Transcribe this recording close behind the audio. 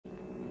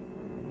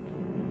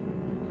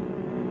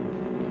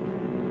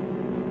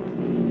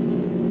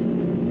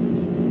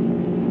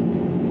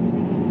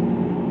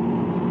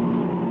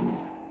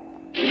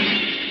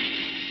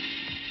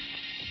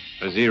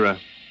Nazira.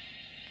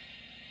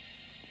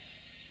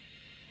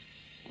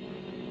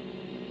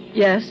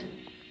 Yes?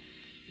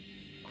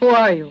 Who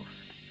are you?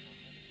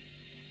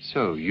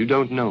 So, you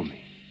don't know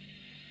me.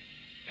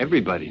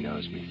 Everybody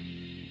knows me.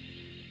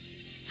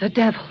 The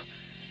devil.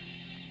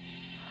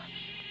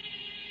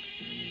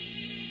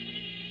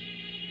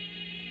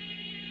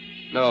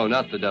 No,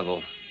 not the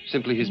devil.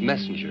 Simply his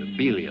messenger,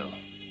 Belial.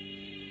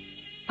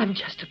 I'm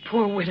just a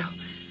poor widow.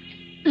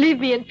 Leave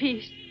me in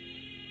peace.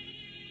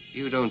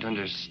 You don't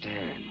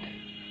understand.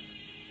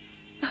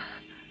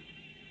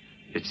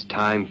 It's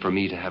time for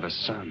me to have a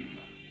son.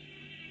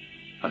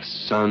 A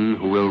son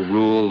who will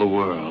rule the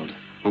world,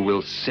 who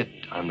will sit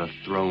on the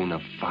throne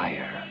of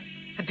fire.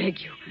 I beg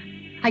you.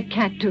 I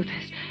can't do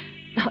this.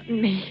 Not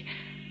me.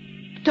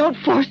 Don't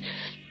force...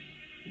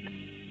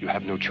 You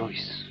have no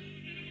choice.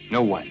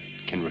 No one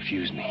can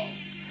refuse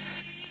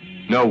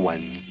me. No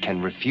one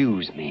can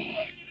refuse me.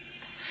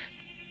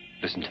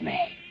 Listen to me.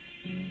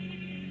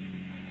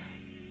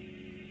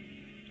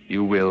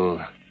 You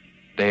will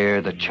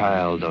bear the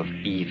child of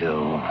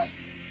evil.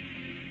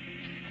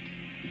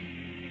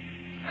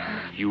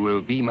 You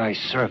will be my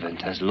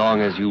servant as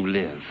long as you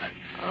live.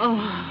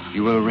 Oh.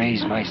 You will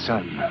raise my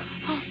son.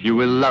 You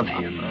will love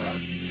him.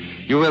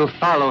 You will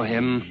follow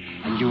him,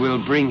 and you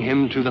will bring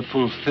him to the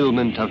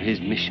fulfillment of his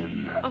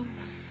mission. Oh.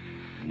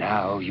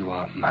 Now you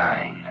are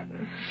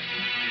mine.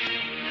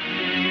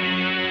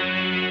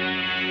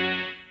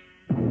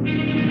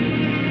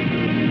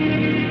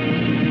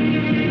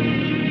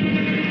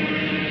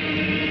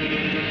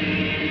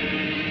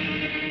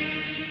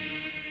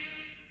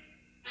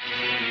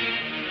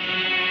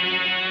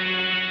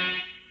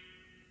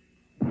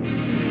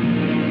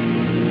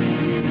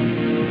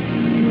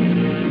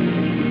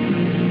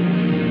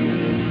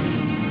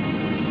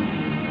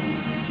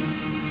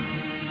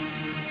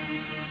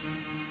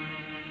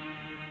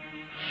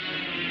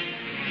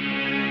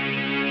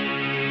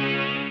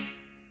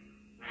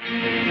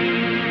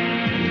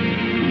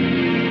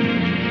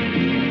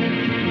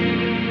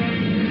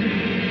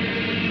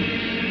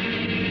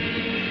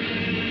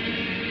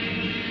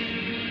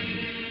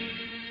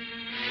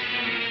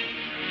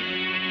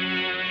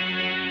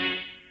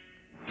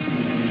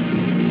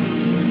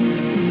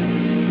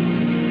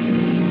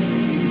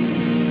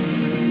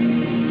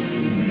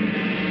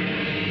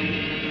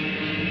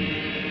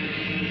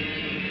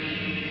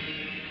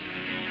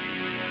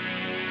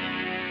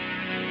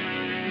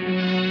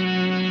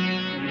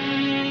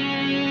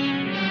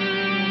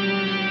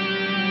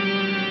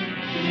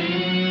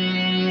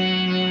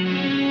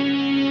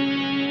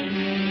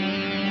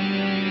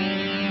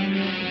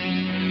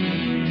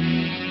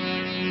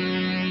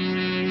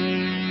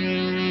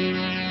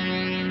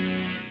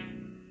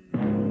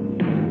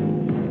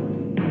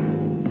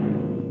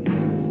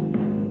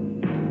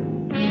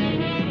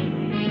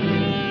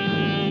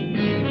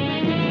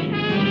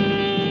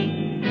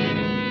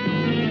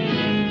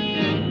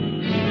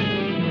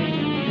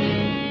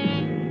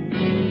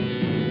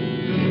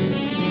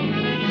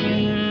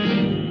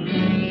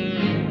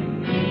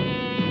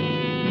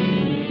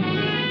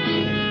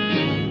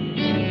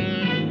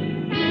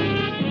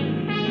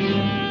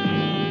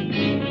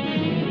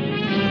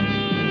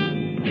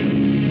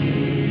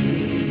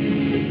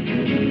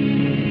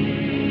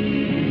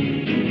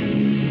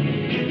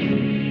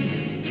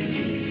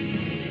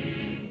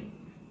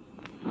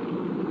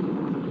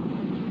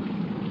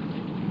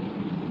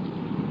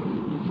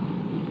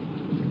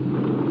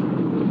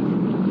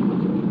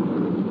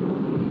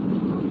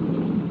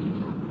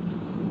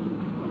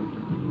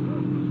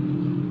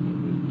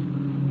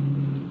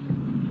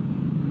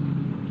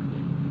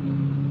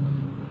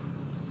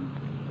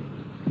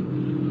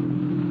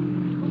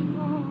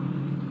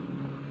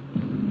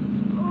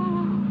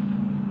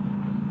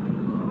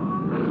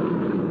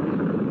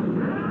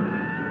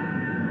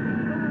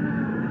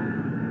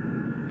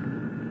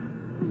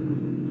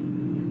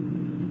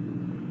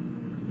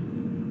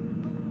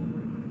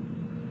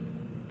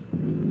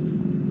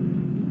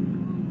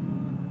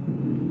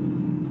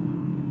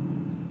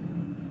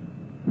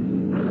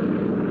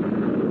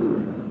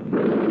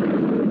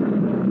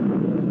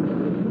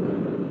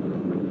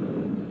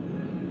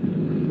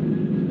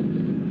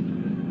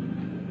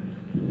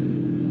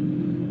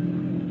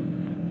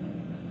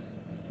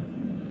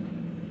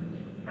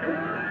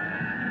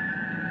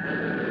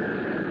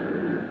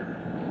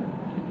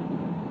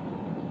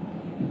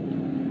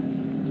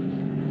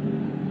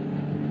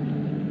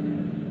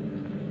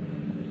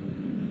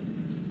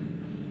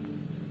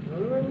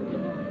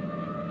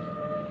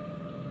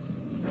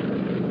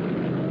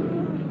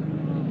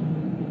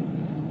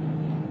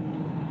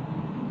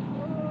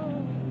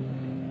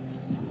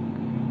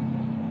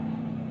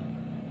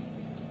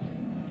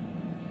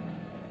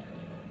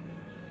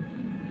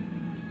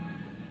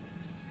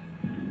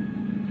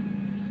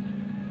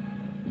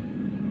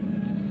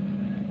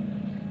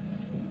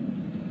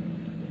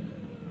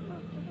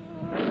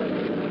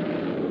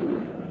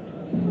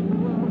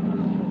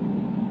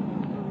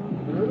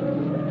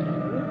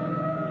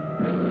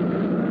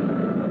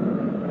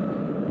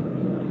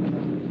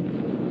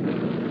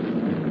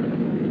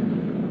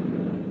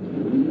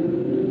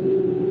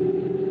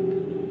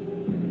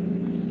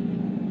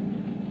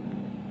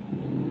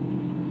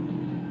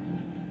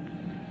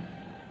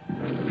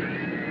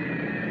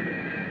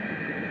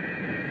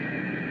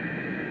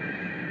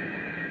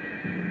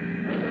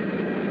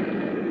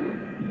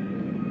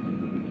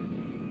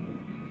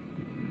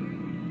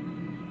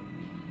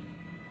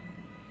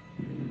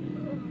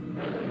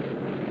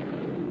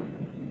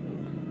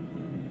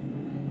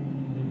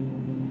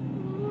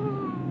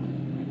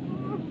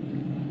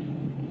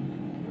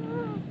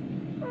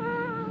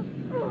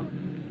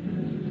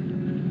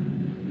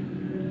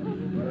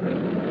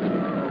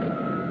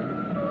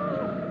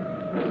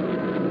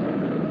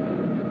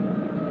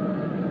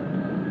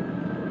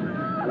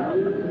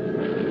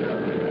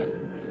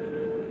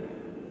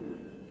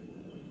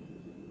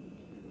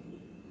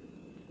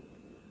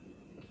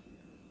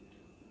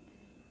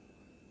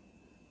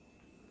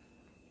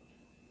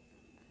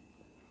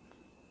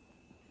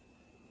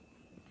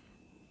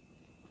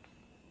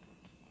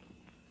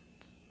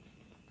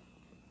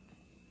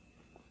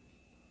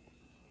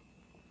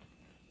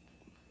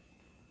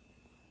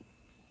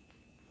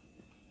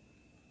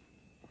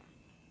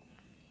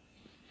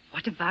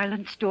 What a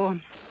violent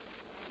storm.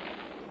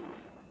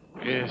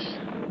 Yes.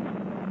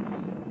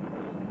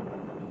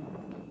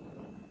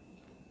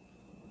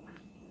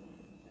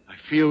 I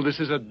feel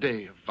this is a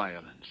day of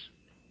violence.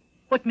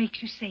 What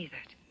makes you say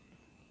that?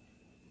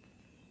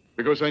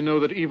 Because I know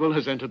that evil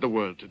has entered the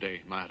world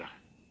today, Mara.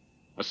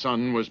 A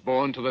son was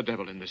born to the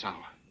devil in this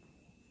hour.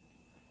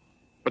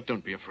 But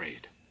don't be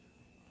afraid.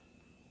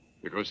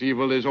 Because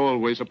evil is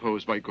always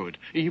opposed by good.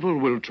 Evil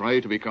will try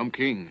to become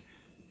king.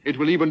 It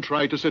will even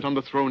try to sit on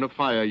the throne of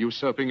fire,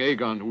 usurping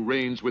Aegon, who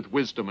reigns with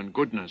wisdom and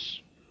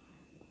goodness.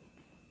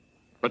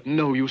 But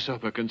no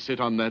usurper can sit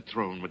on that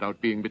throne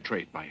without being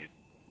betrayed by it.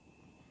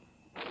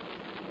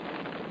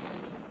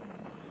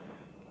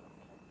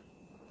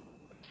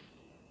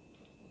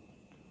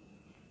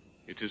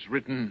 It is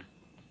written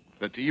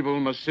that evil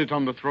must sit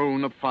on the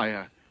throne of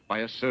fire by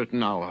a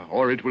certain hour,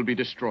 or it will be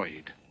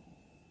destroyed.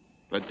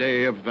 The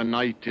day of the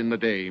night in the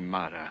day,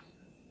 Mara.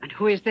 And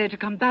who is there to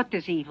combat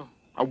this evil?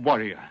 A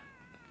warrior.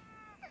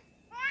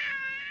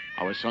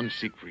 Our son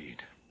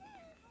Siegfried.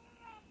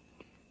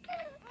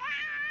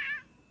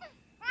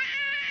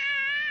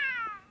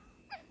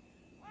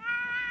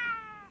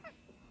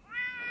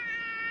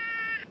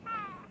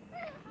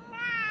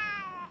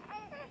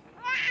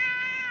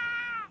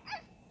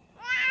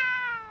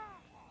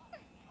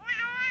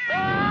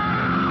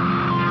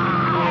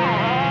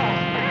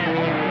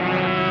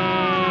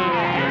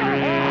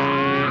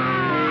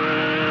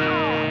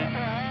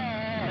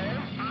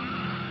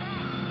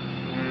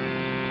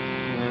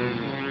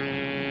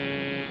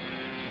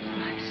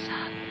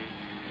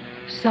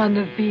 Son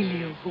of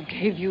Belial, who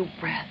gave you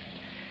breath,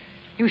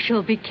 you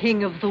shall be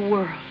king of the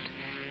world.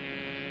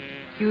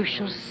 You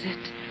shall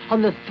sit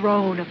on the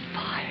throne of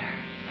fire.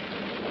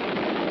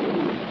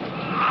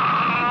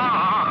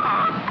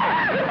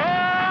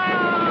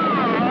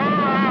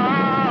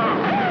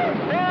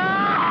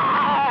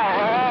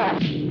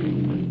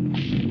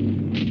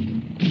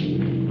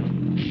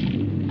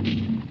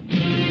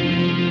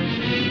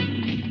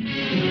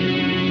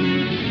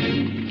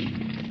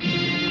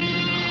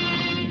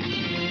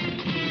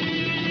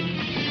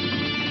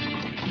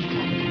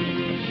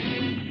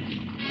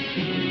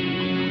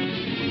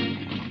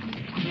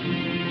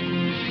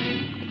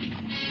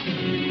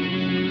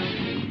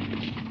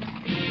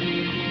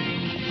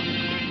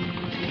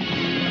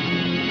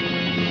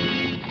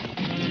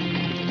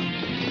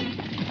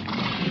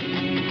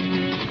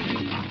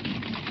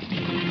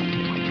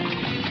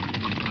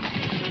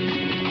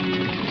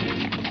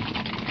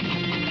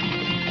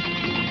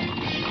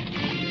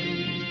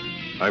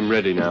 I'm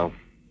ready now.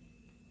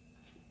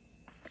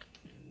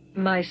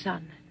 My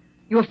son,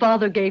 your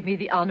father gave me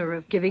the honor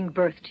of giving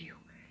birth to you.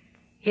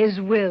 His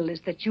will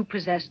is that you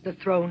possess the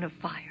throne of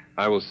fire.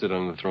 I will sit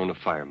on the throne of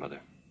fire, Mother.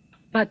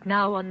 But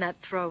now on that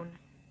throne,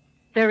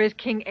 there is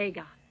King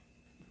Aegon.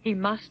 He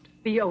must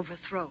be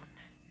overthrown.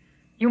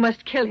 You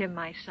must kill him,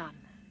 my son.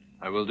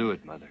 I will do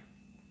it, Mother.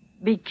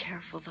 Be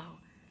careful, though.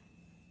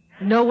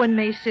 No one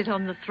may sit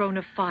on the throne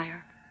of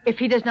fire if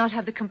he does not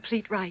have the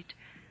complete right.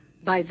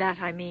 By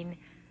that I mean,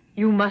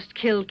 you must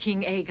kill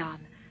King Aegon.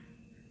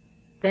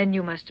 Then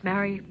you must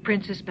marry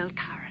Princess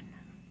Belcarin.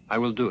 I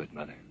will do it,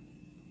 Mother.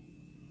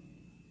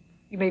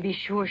 You may be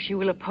sure she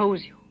will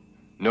oppose you.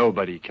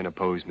 Nobody can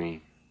oppose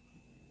me.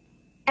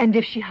 And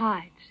if she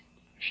hides?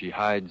 If she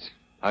hides,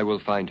 I will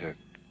find her.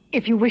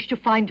 If you wish to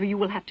find her, you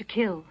will have to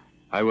kill.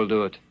 I will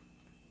do it.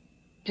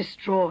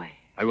 Destroy.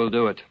 I will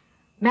do it.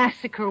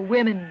 Massacre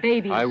women,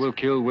 babies. I will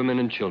kill women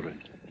and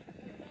children.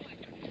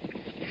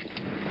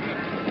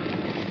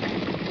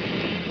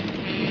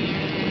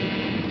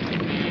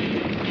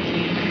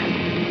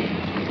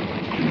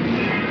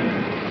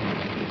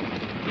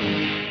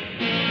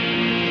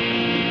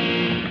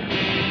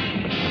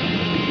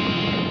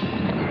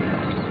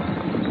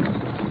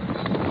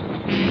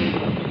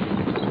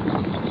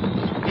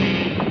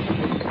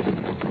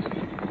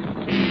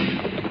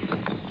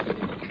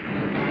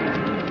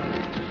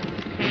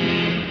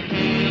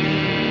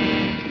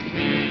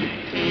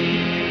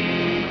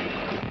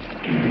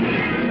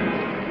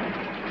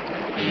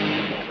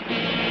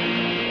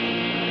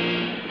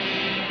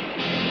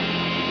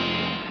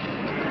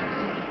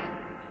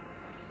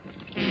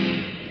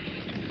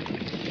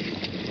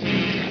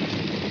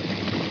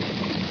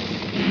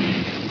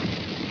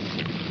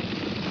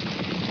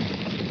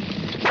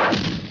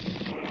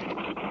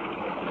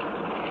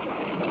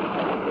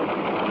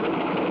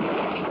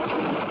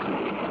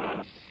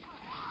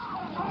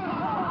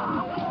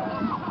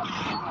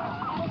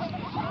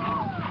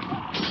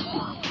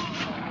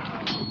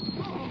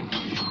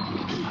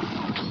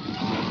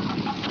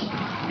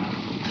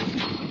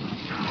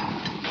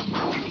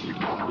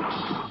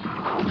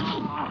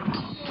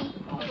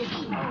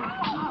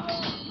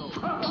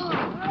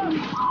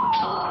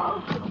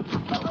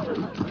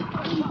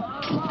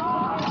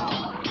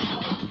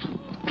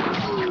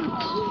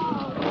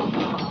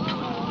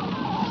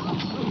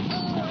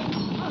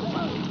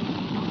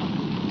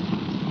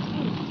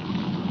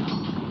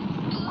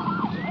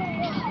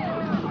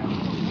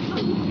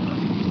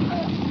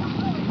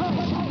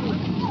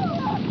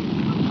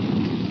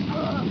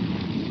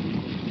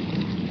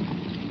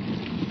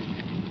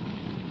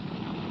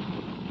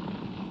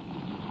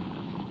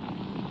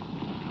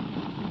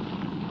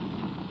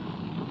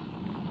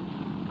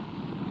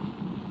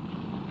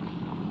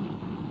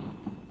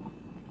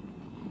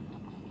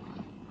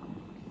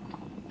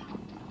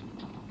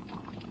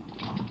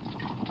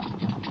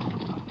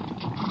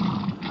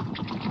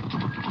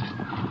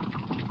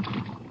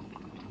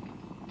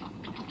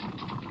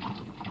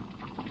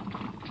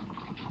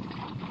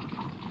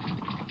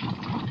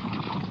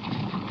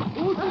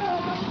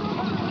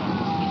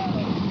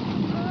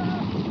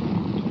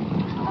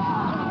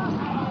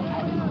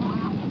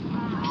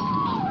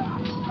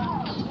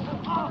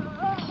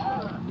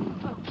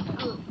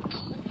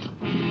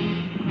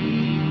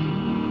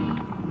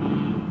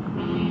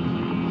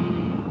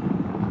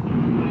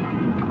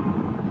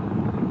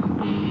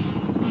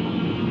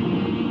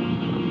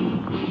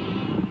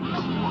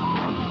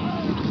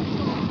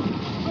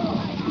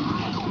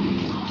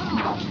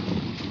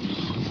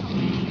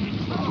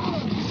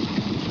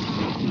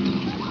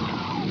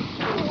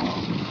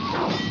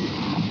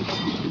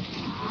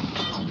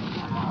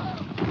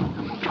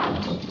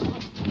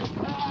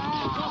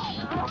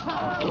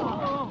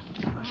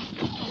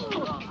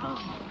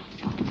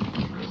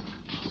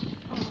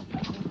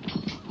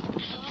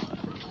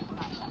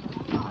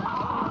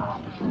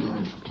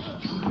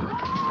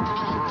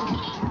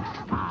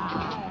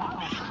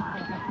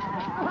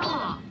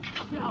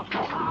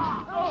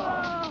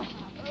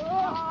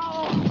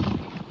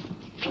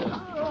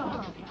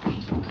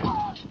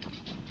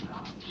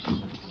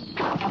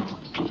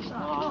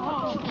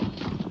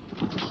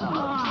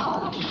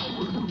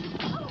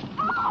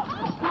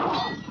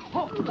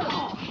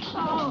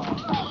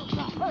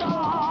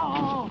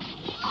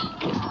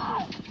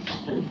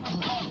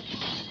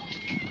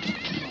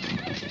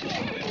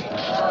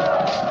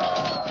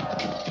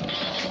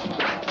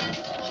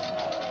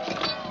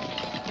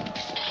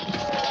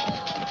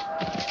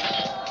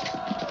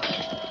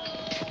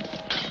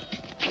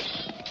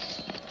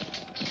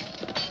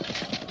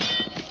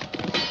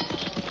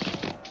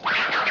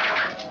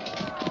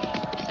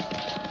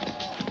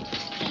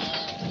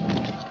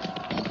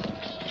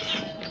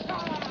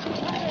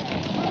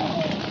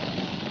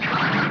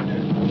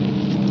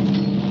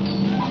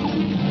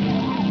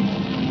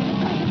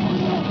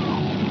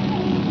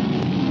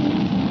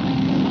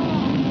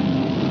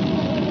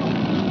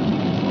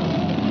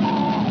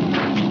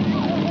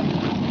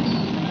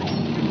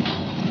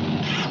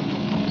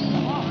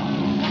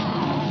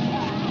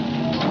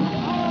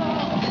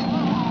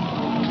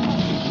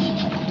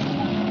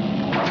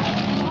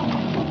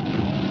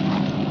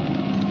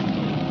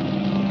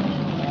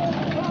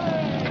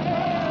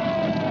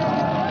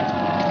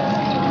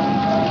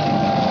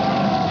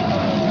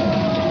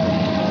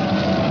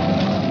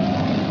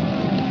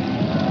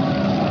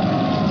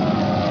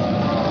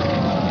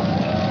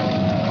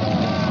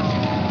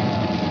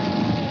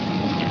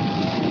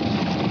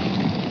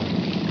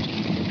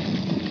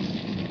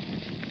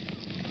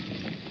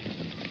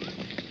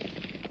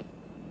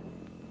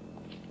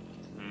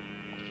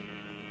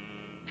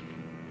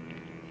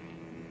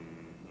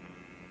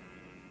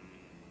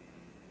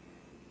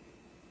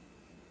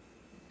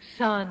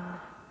 Son,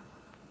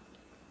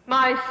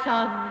 my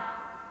son,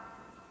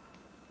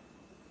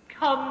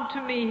 come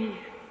to me.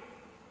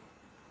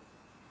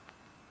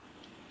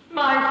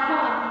 My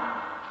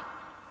son,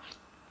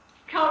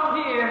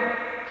 come here.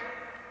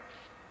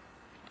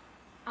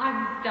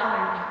 I'm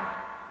dying.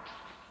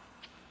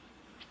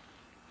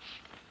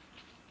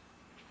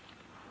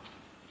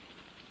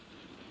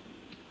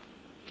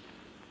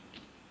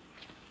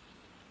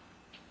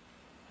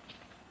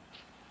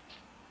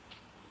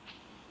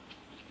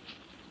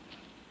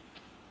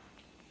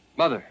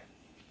 Mother,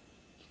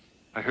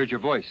 I heard your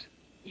voice.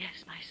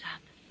 Yes, my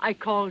son. I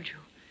called you.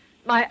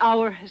 My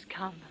hour has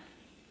come.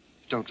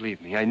 Don't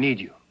leave me. I need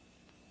you.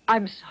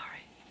 I'm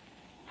sorry,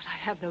 but I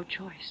have no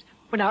choice.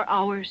 When our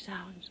hour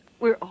sounds,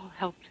 we're all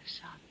helpless,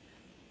 son.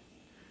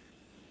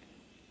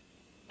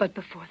 But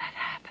before that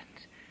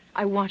happens,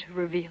 I want to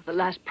reveal the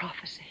last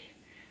prophecy.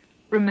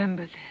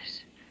 Remember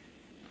this.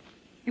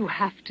 You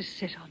have to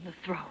sit on the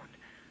throne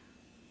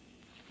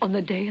on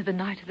the day of the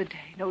night of the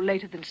day, no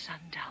later than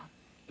sundown.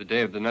 The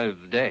day of the night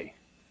of the day.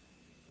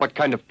 What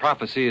kind of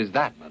prophecy is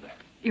that, Mother?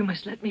 You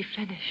must let me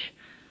finish.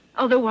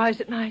 Otherwise,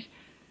 it might...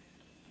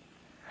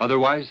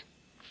 Otherwise?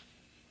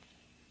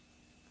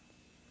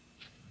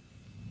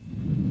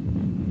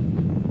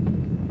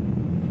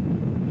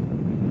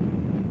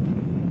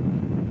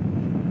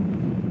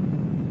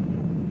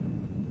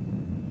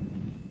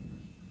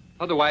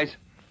 Otherwise?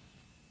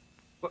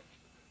 What?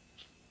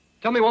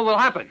 Tell me what will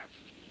happen.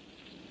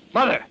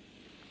 Mother!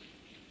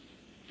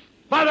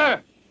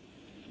 Mother!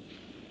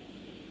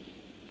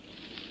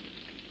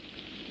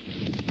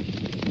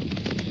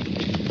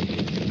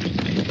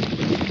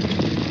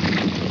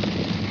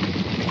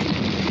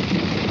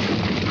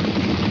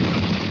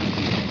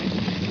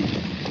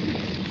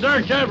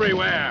 Search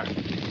everywhere.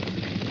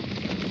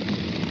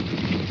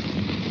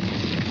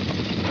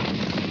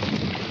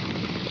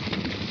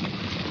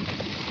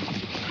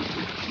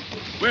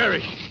 Where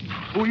is she?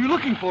 Who are you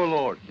looking for,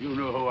 Lord? You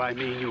know who I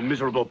mean, you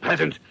miserable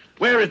peasant.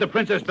 Where is the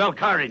Princess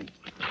Belkarin?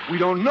 We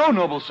don't know,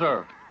 noble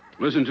sir.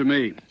 Listen to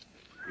me.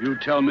 You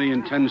tell me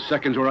in 10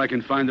 seconds where I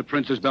can find the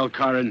Princess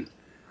Belkarin,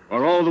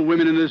 or all the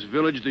women in this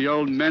village, the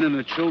old men and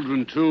the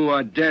children too,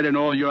 are dead and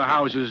all your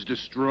houses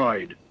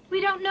destroyed.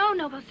 We don't know,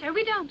 noble sir.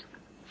 We don't.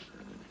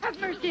 Have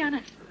mercy on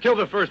us. Kill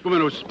the first woman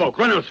who spoke.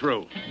 Run her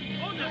through.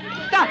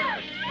 Stop!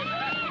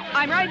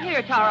 I'm right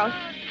here, Taros.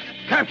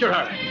 Capture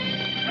her.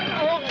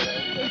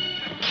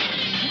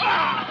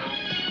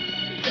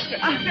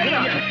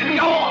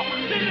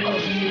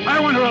 I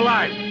want her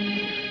alive.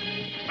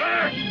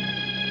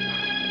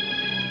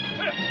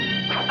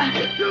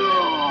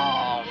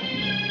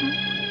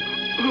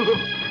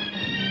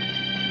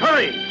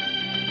 Hurry!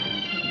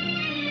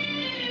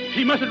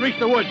 She mustn't reach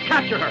the woods.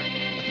 Capture her.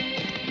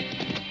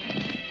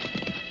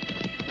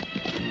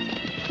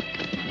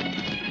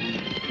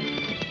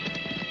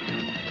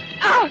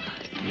 Oh,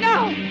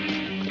 no!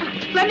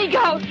 Let me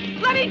go!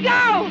 Let me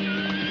go!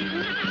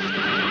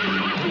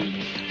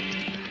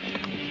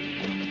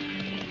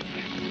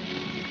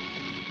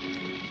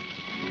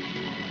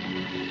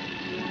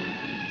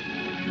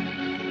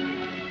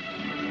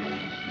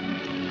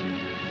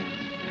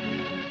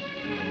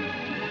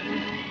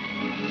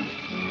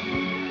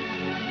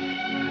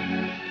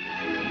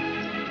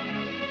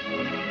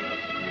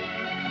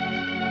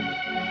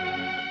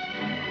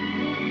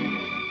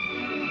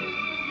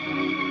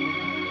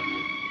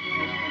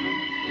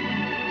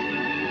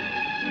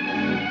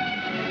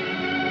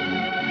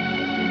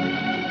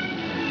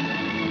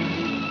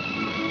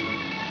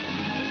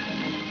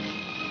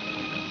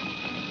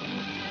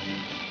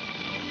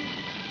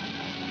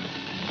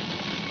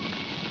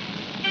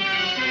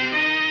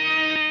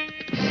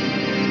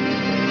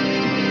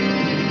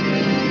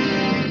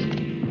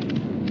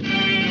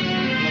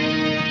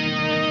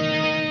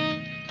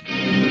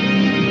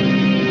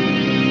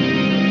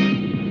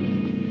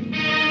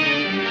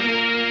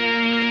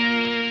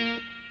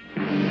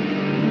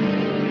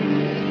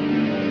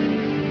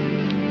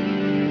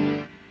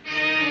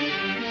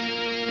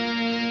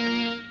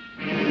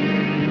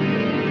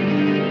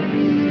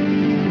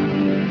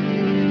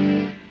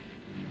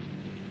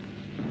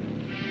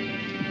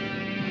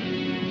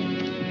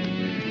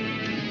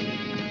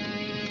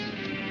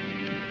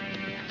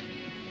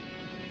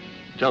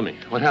 Tell me,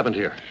 what happened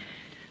here?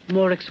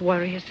 Morok's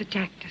warriors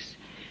attacked us.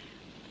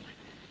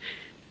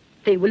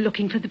 They were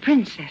looking for the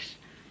princess.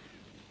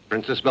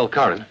 Princess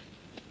Belkarin?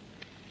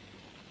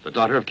 The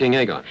daughter of King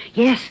Aegon?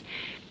 Yes,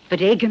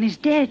 but Aegon is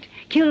dead,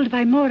 killed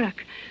by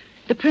Morok.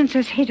 The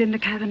princess hid in the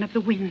Cavern of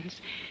the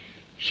Winds.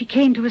 She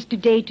came to us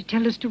today to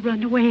tell us to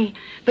run away,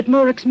 but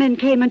Morok's men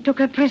came and took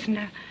her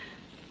prisoner.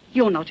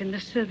 You're not in the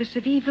service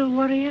of evil,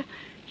 warrior.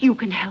 You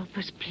can help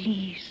us,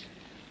 please.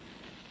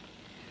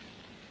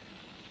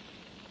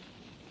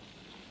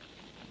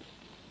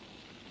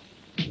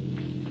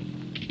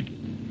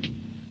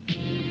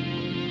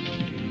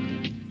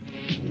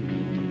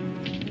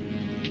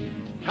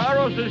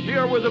 Taros is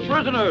here with the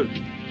prisoners.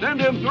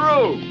 Send him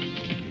through.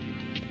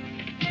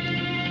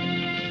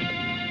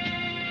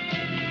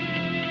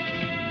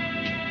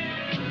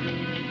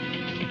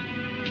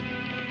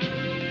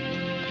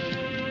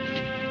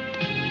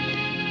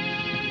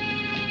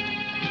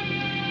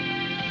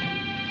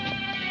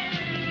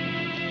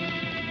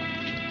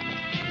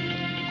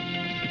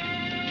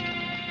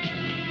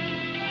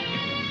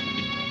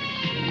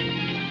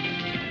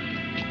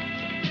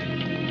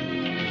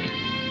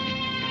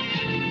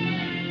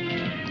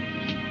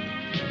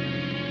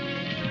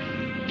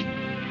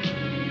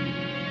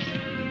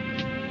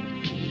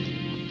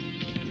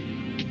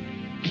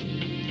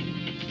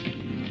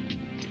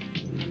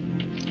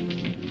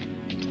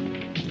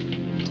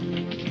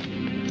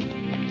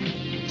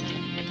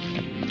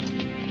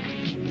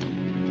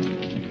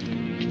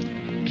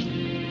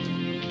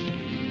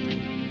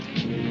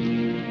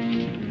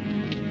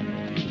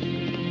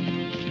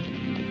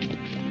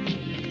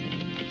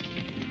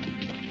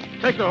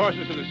 Take the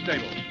horses to the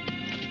stable.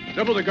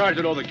 Double the guards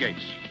at all the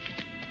gates.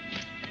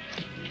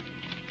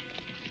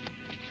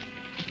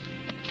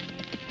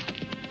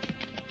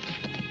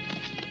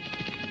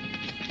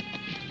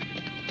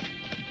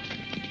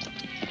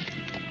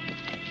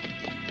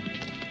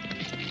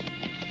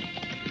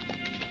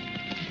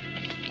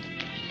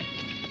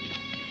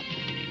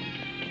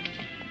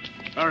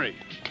 Hurry.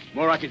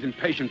 Morak is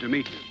impatient to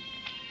meet you.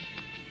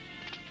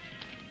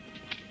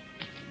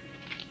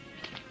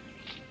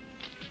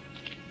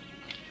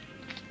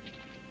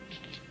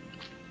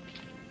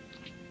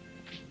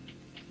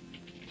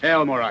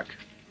 Hail, Morak.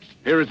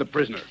 Here is the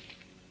prisoner.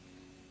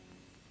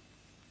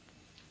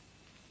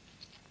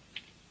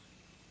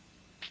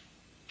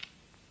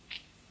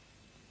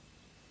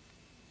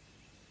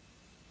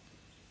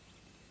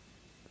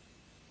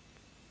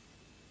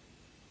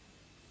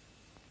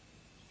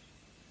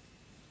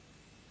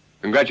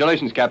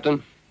 Congratulations,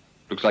 Captain.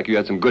 Looks like you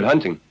had some good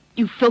hunting.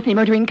 You filthy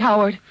murdering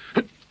coward.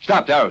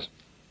 Stop, arrows.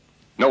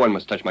 No one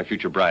must touch my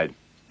future bride.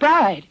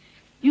 Bride,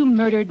 you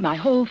murdered my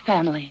whole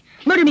family.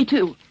 Murder me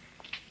too.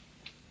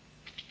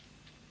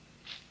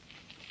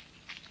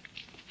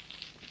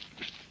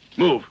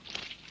 Move.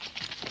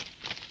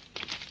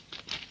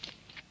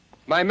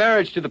 My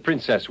marriage to the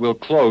princess will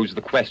close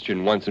the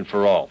question once and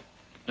for all.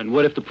 And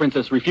what if the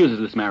princess refuses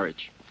this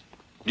marriage?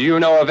 Do you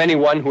know of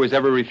anyone who has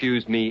ever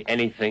refused me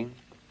anything?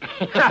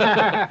 You're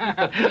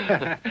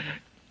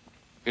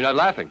not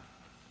laughing.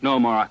 No,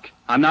 Morak.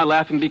 I'm not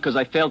laughing because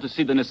I fail to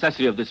see the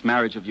necessity of this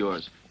marriage of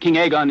yours. King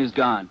Aegon is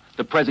gone.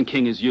 The present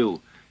king is you.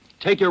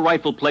 Take your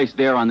rightful place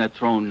there on that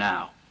throne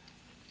now.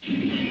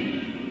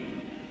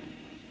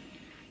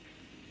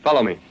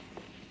 Follow me.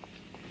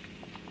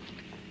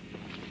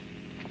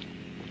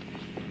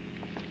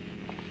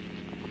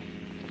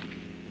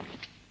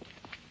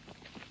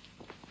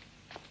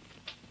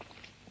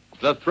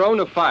 The Throne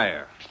of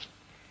Fire,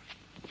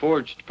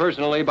 forged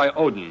personally by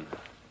Odin,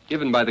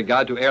 given by the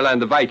god to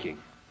Erland the Viking,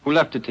 who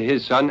left it to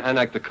his son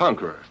Anak the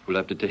Conqueror, who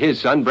left it to his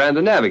son Bran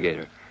the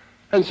Navigator,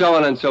 and so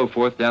on and so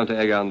forth down to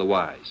Aegon the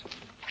Wise.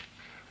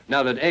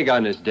 Now that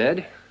Aegon is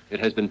dead,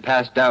 it has been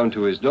passed down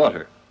to his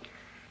daughter,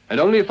 and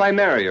only if I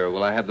marry her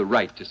will I have the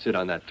right to sit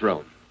on that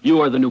throne. You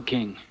are the new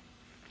king.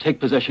 Take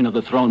possession of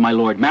the throne, my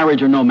lord,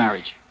 marriage or no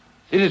marriage.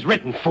 It is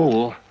written,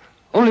 fool.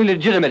 Only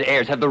legitimate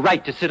heirs have the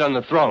right to sit on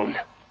the throne.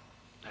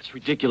 That's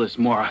ridiculous,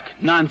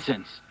 Morak.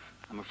 Nonsense.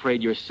 I'm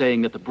afraid you're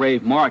saying that the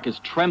brave Morak is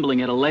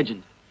trembling at a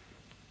legend.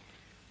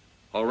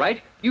 All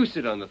right, you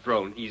sit on the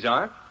throne,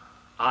 Izar.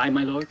 I,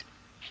 my lord?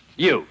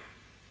 You.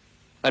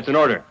 That's an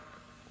order.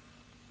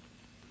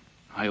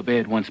 I obey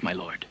at once, my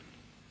lord.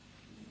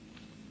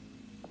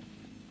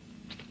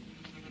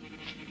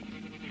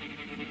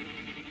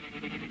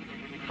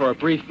 For a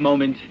brief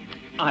moment,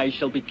 I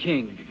shall be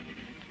king.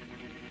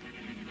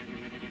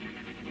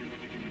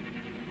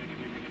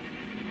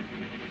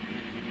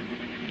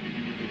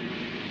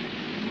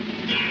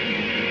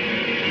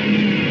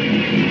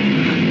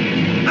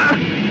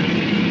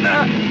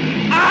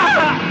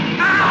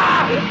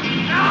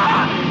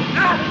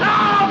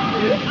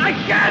 I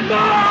can't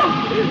move!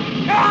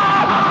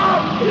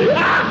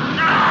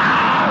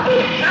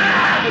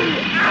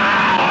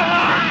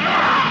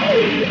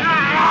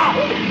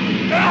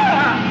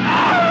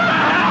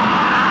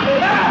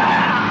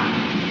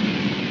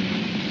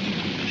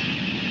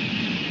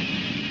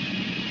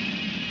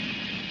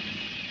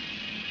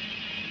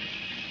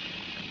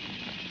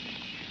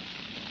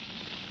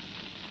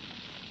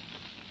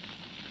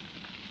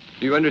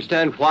 Do you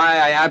understand why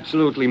I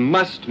absolutely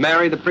must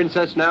marry the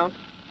princess now?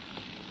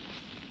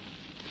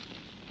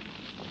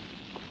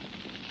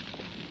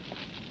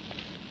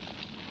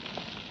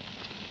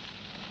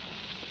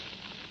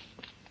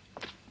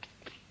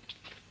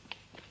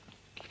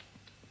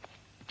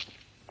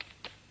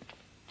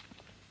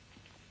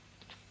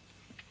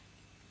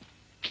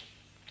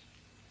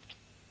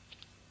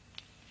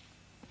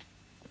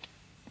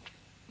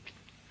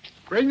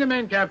 Bring them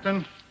in,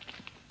 Captain.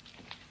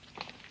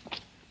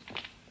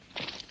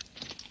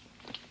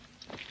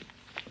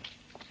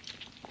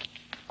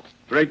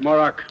 Great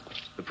Morak,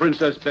 the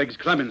princess begs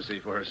clemency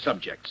for her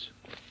subjects.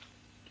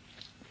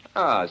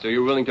 Ah, so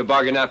you're willing to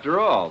bargain after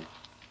all.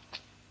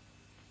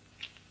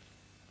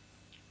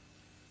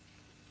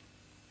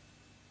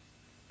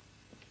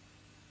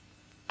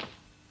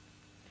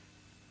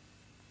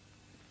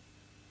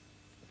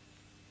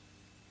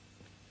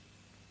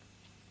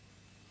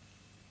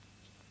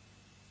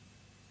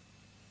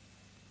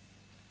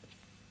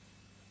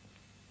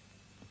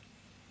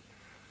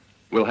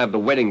 We'll have the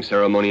wedding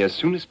ceremony as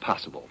soon as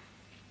possible.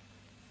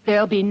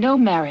 There'll be no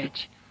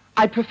marriage.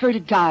 I'd prefer to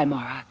die,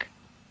 Morak.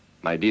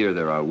 My dear,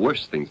 there are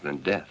worse things than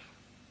death.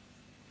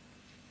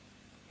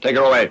 Take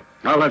her away.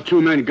 I'll have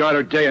 2 men guard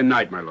her day and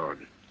night, my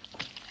lord.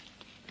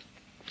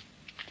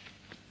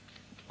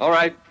 All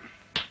right.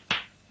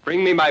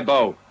 Bring me my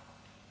bow.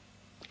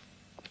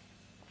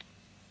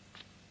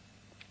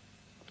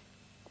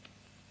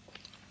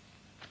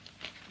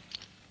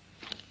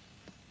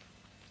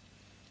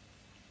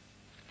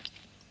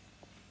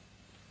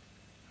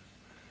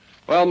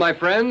 Well, my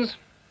friends,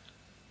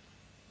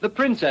 The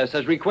princess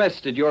has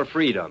requested your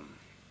freedom.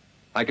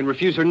 I can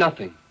refuse her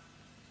nothing.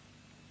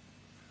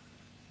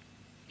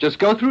 Just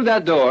go through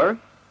that door,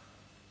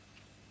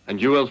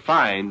 and you will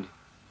find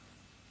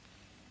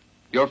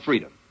your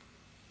freedom.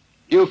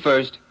 You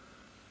first.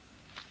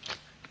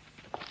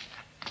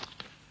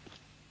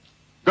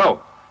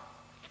 Go.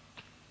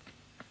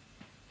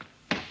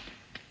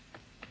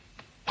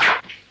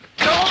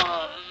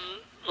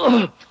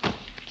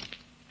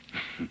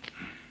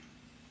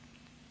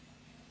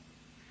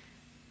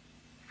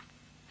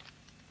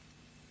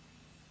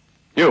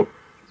 You.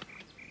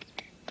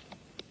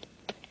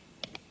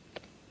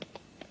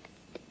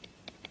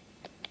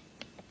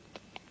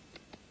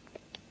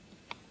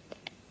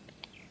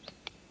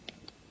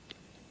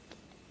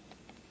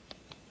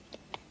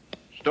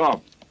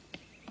 Stop.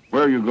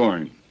 Where are you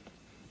going?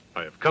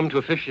 I have come to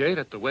officiate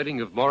at the wedding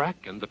of Morak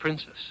and the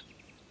princess.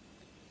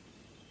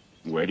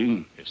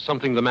 Wedding? Is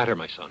something the matter,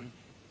 my son?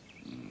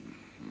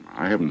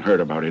 I haven't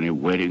heard about any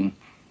wedding.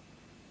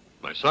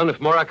 My son, if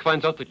Morak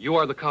finds out that you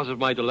are the cause of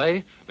my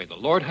delay, may the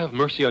Lord have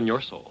mercy on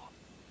your soul.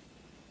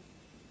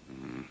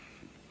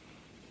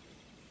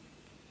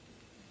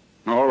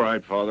 All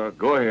right, Father.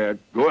 Go ahead.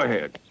 Go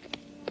ahead.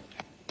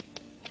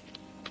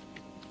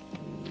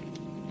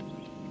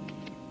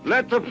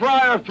 Let the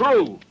friar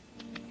through.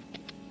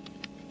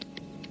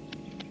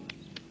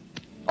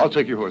 I'll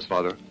take your horse,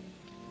 Father.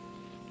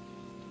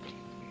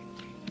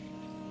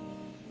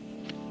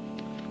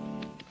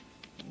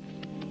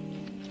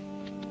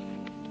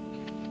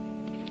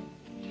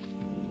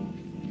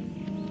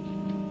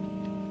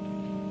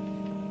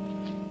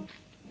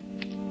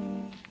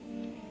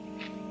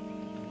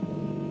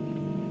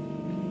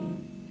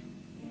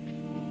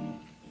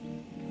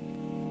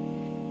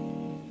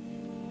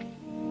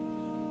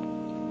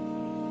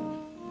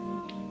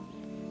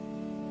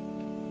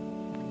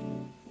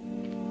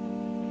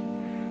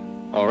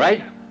 All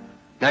right.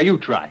 Now you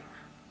try.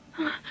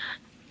 No.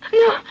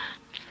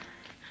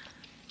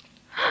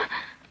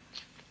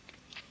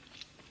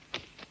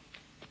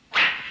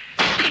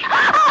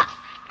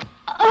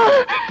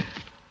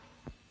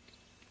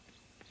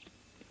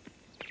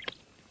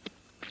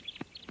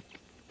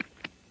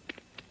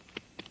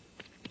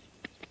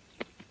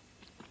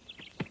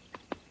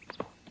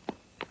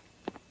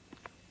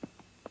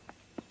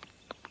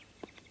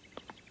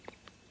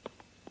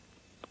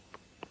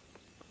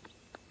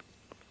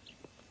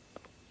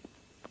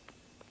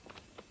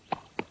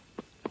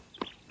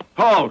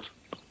 Halt!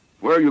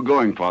 Where are you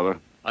going, Father?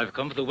 I've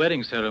come for the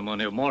wedding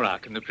ceremony of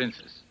Morak and the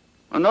princess.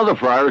 Another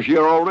friar is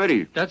here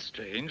already. That's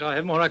strange. I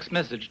have Morak's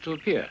message to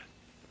appear.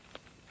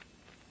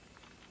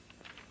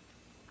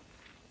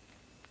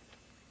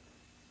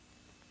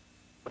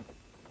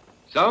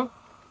 So?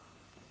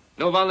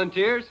 No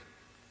volunteers?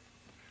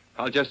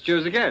 I'll just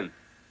choose again.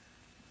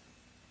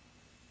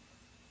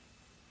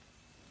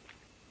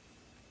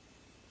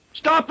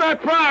 Stop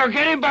that friar!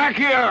 Get him back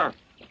here!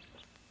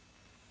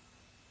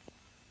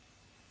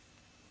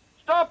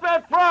 Stop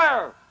that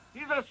friar!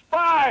 He's a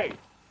spy!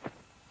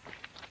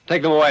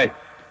 Take them away.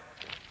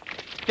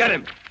 Get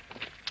him.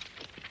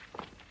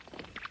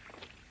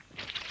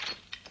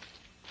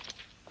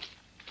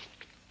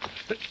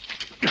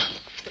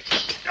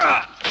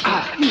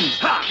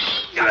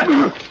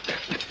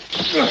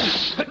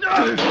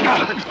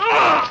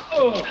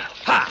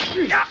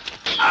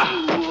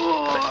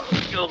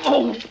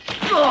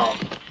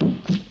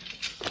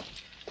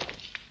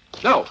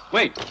 No,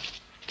 wait.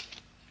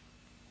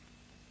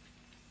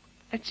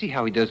 Let's see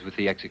how he does with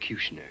the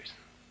executioners.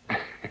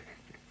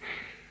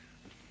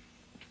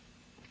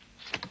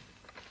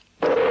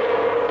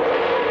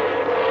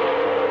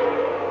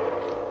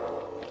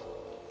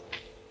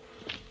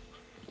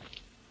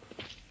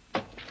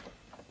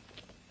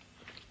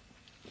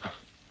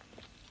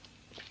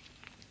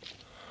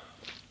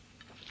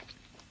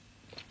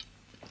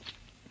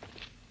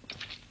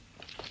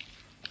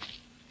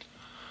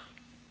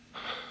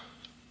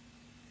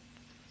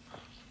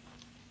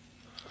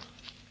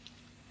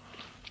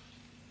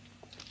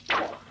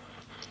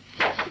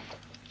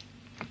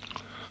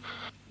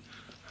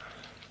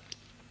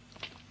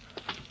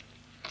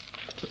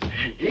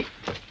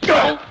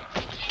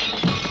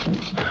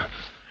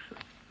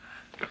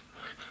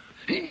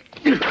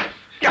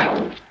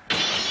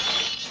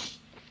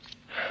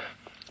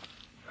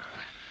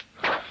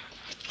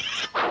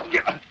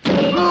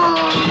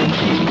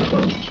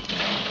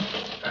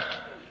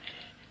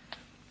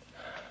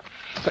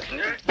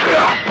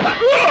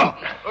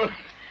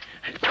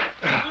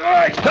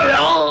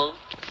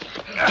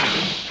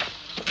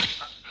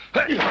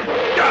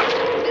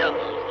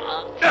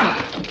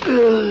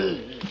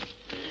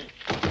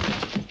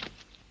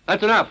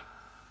 That's enough.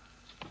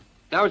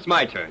 Now it's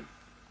my turn.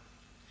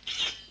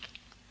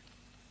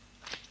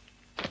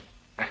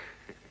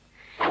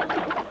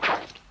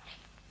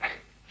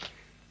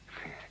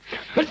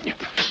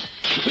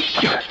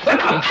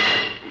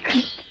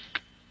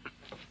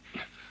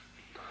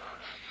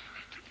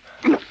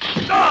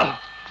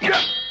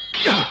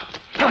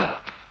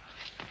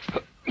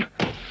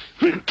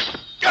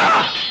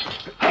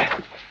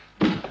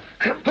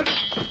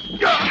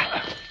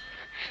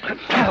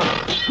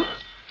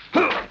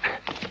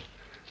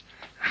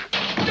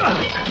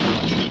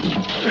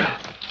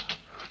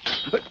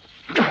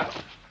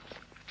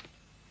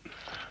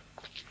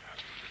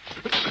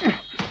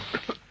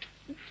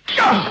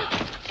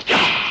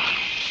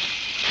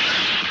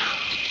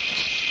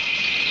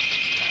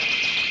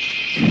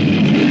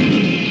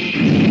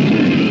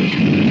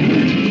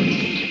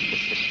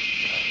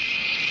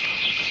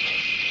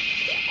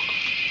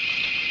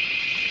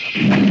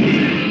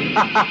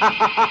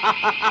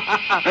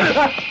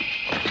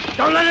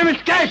 Don't let him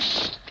escape!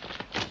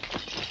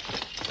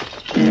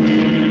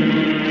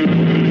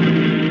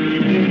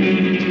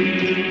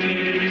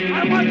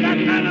 I want that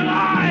man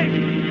alive!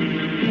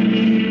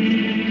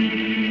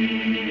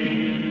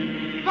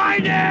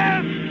 Find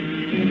him!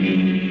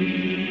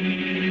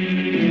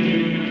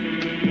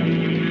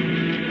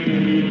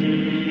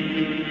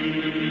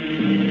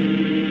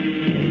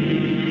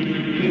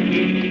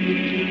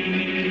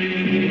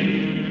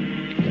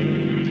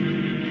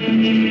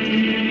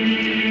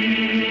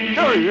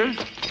 There he is.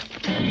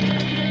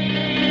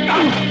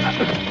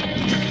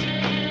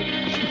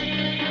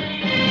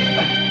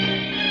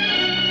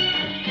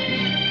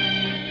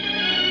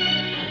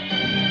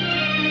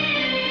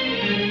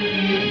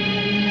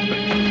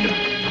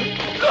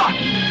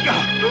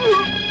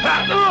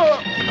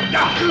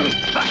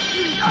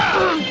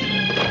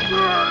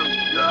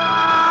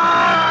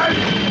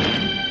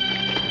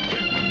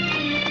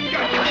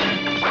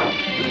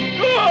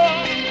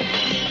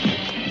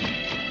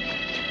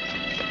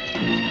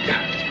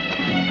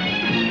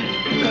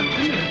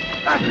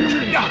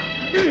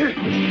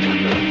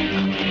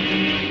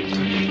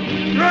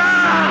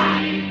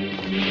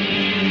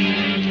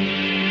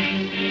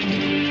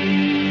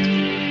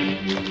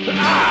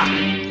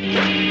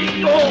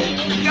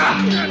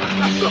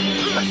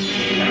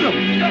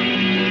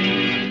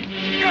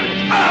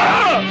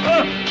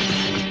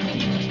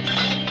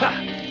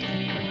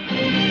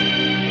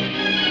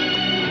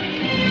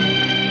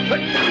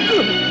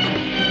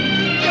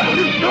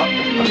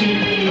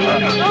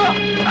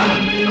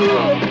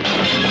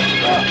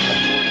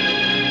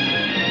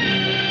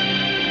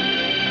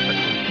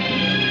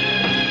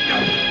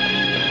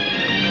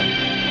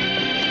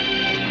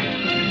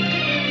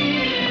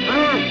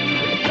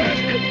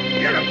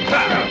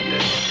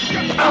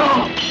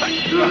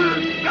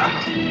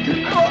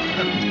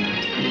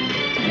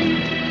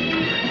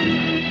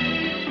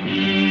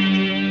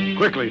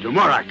 Quickly, to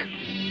Morak.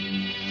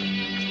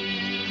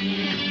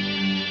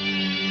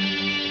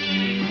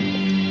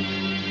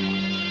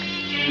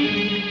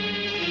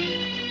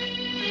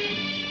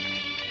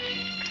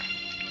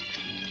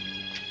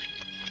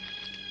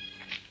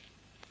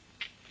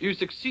 You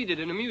succeeded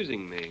in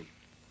amusing me.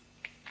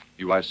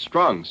 You are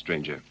strong,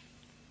 stranger.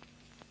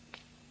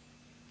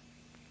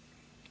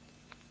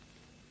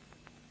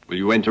 Will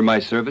you enter my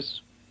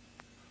service?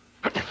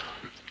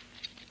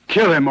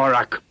 Kill him,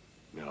 Morak.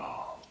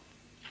 No.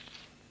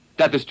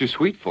 Death is too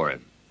sweet for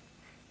him.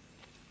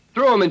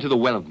 Throw him into the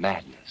well of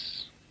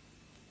madness.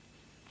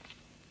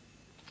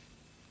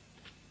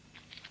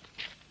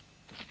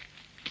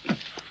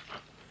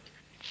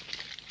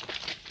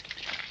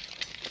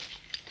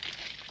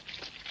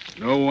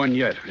 No one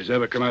yet has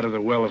ever come out of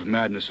the well of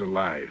madness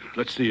alive.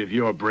 Let's see if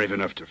you're brave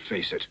enough to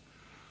face it.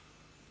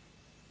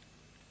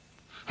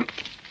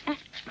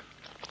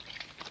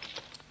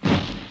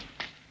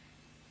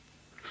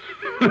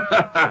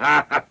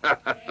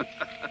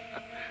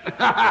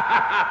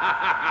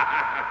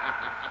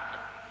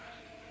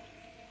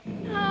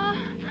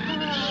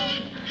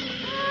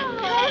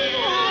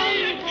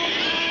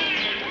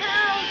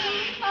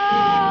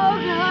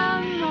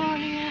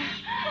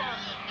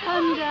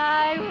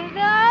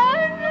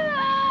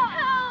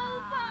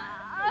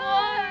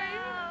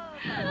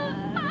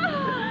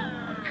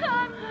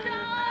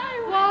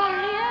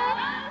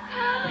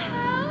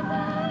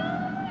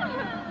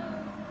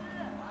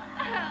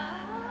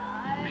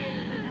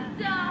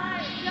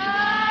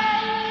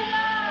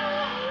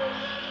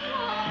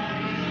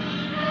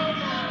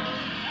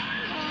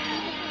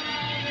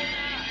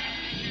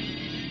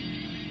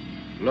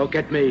 Look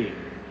at me.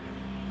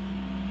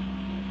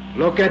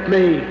 Look at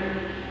me.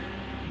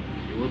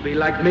 You will be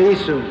like me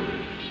soon.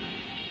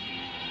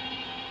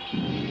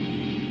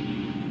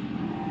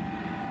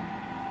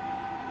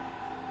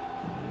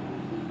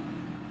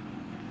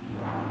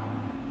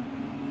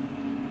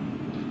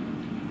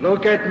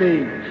 Look at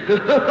me.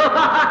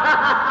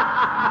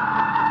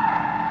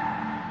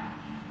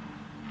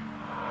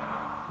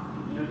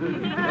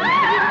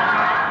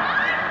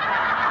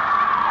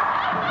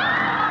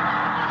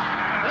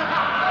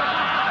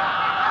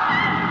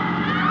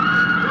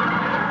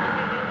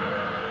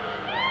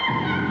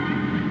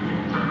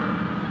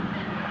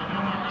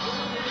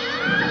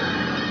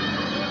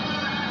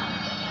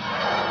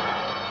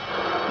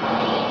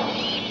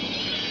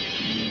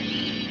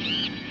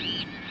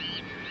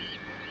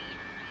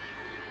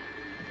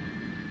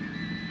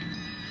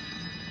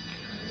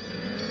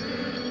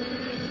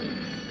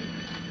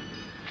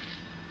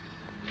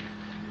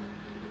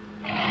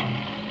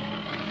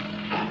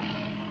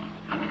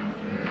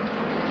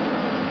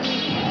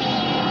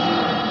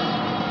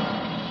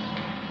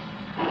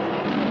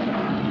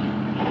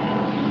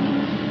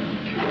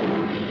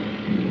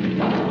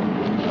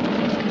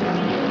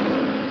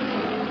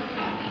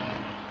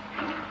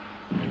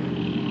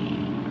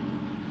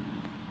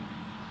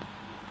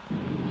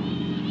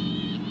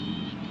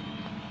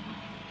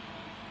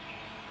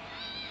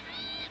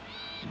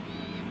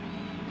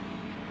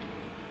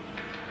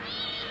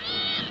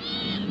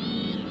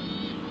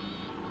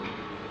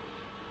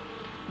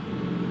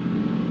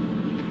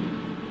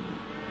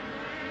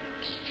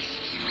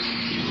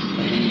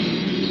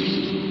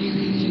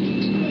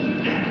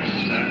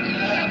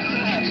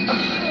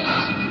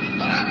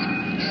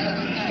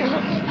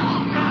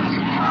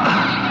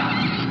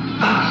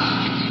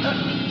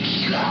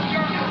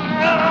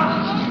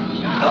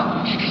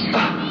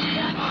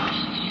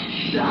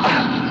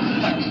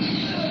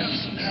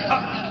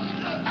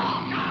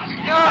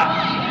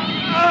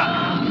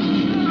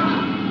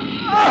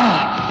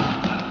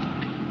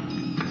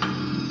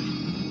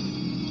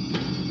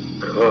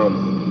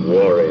 Come,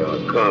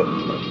 warrior, come.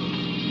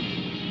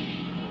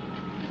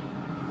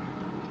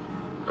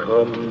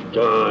 Come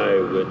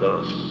die with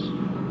us.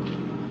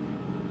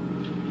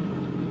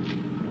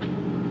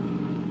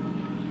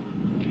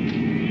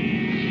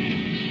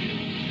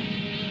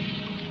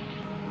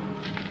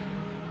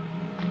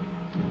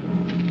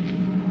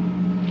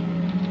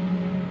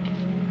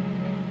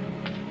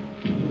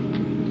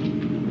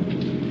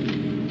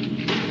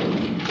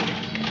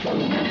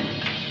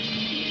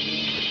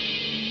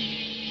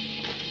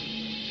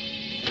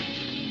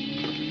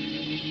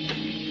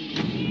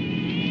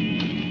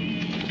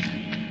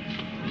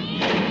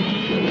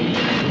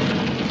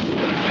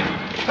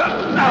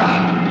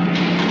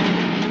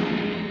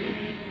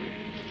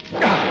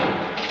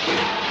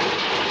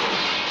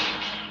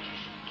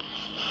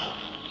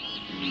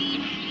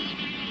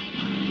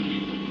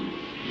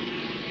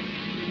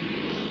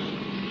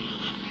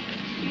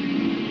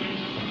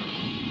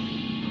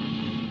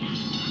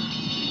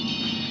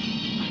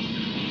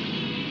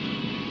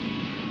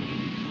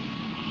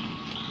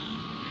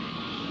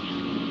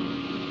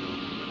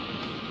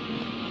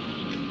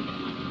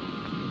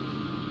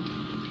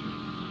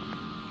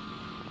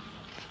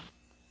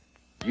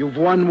 You've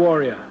won,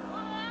 warrior.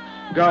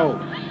 Go.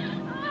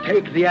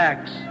 Take the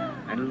axe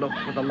and look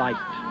for the light.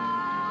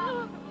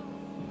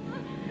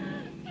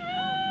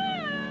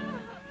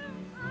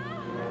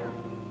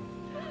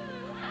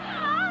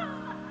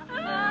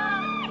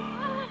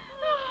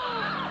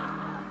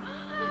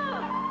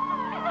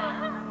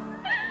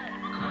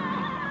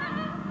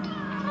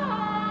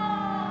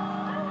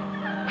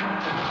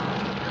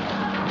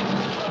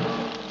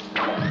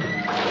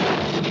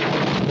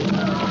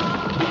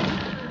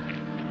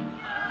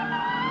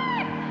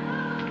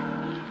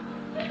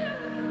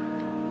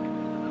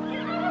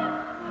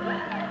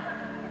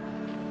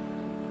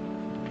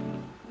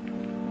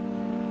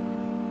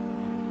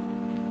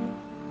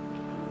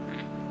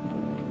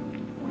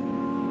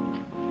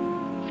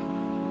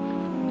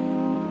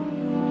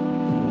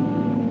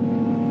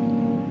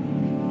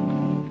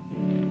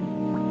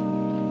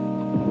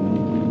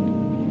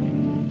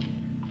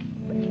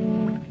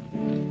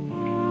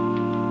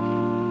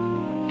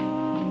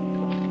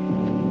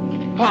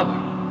 Father!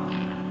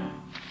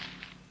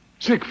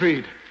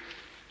 Siegfried!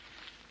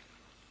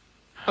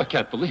 I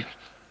can't believe it.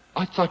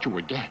 I thought you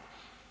were dead.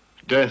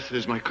 Death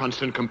is my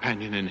constant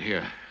companion in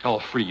here.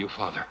 I'll free you,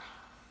 Father.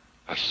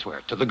 I swear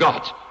it to the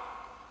gods.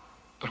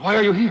 But why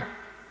are you here?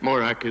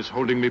 Morak is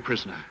holding me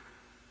prisoner.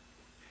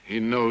 He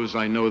knows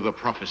I know the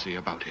prophecy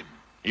about him.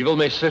 Evil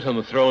may sit on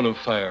the throne of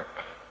fire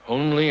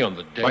only on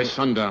the day... By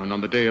sundown,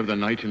 on the day of the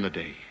night in the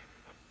day.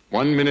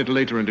 1 minute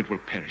later and it will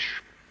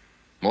perish.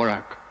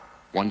 Morak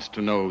wants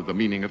to know the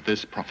meaning of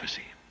this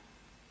prophecy.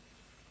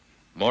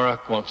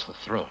 Morak wants the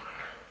throne.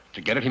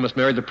 To get it, he must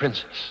marry the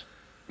princess.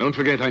 Don't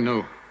forget, I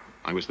know.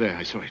 I was there,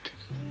 I saw it.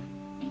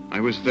 I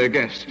was their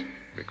guest,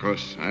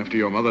 because after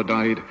your mother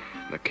died,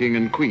 the king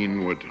and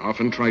queen would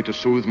often try to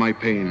soothe my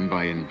pain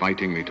by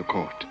inviting me to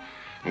court,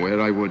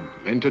 where I would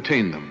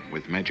entertain them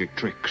with magic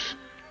tricks.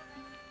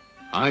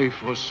 I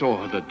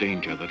foresaw the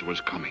danger that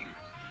was coming.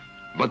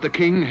 But the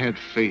king had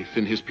faith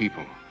in his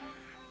people.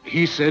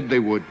 He said they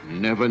would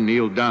never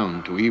kneel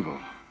down to evil.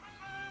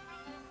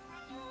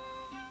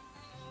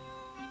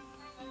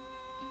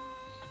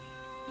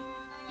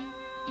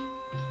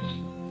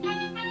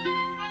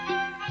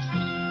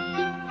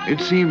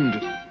 It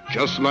seemed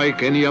just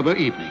like any other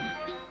evening.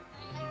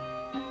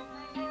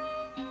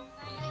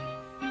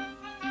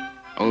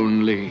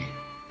 Only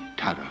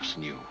Taras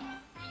knew.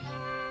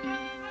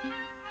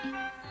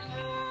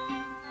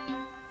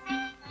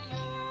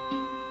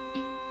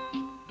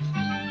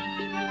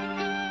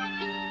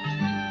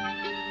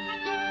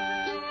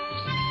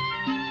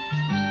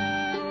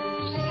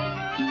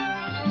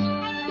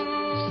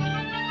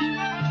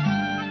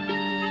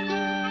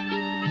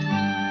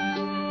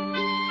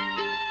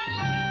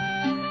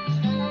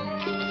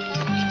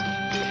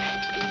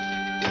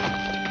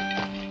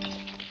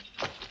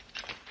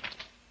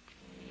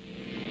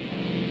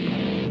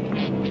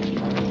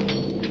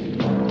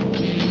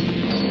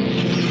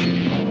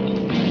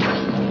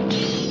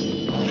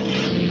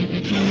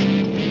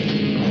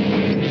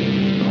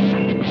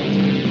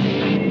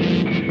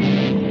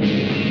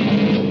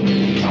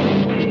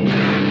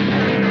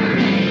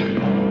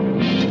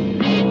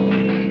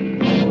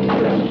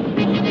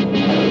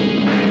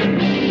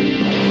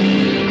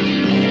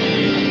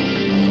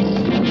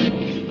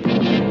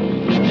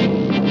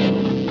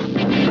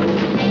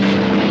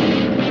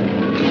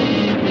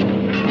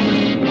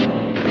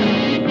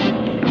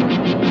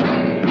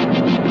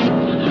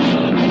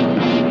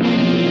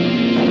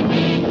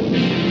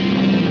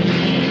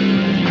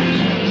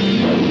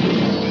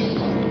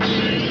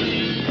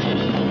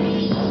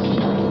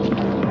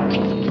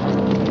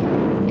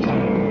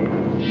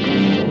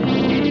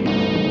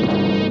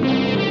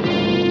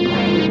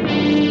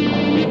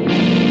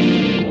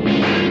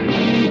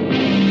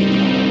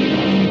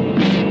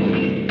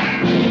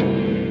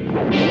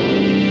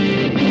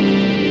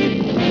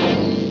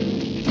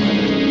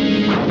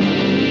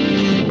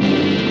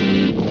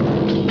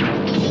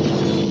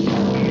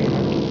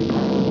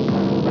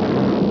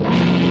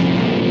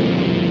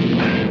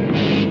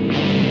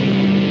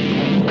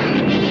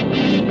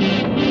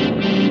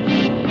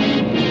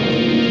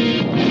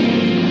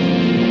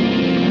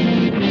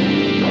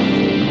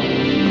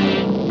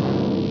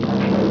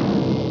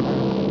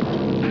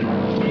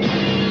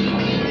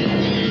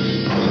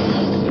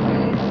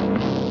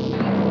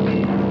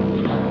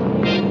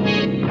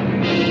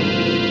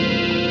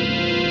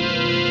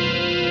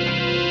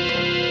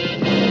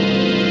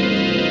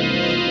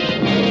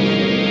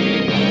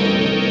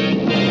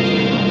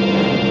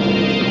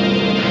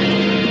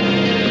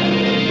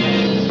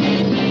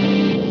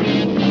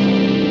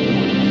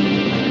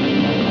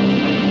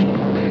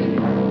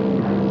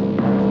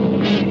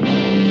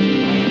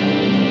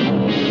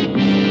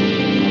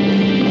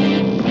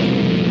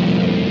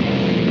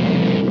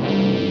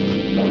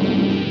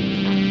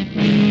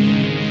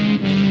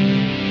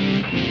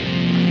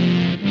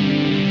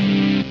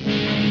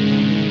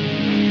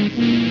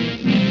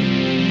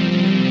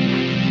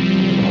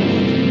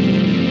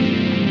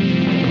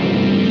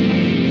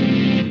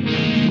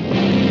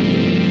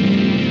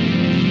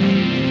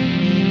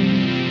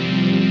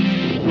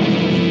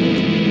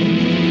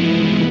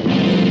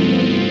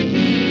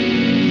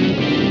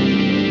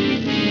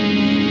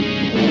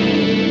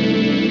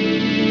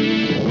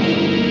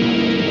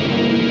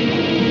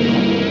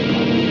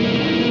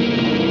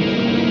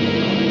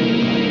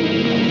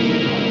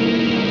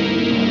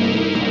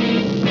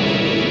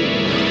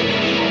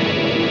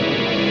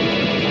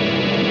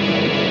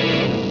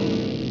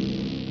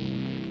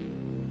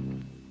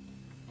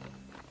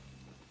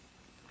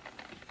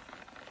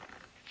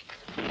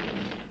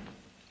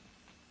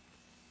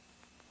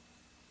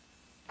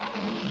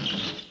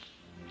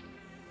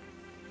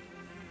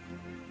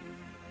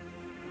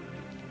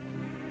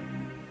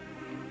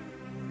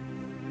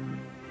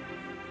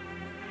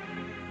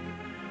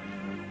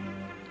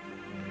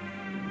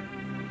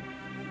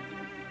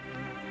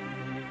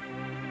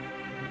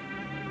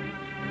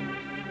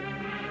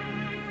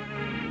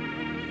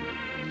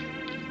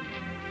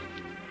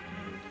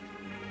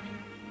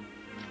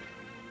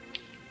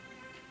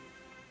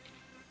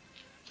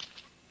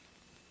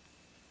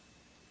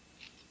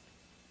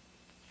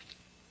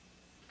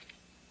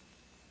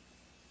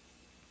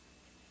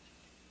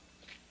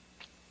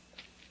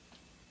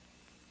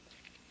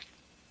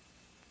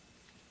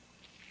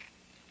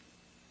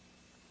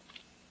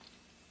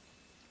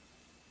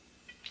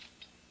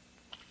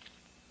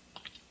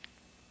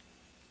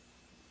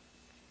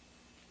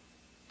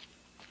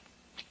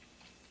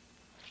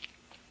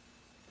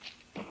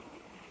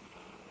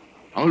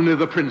 Only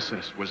the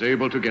princess was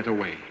able to get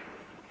away,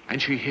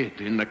 and she hid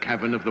in the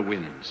Cavern of the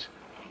Winds.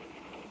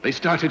 They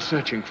started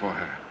searching for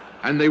her,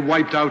 and they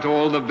wiped out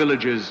all the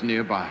villages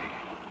nearby.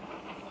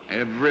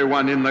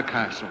 Everyone in the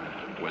castle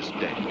was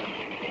dead.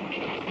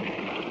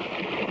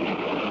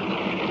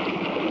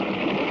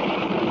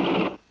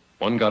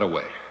 One got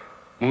away,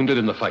 wounded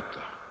in the fight,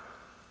 though.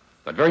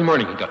 That very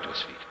morning he got to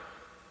his feet.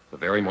 The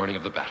very morning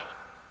of the battle.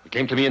 He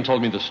came to me and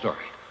told me the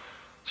story.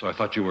 So I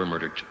thought you were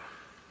murdered too.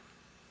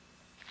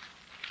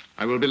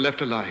 I will be left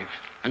alive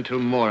until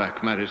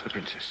Morak marries the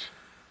princess.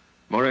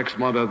 Morak's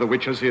mother, the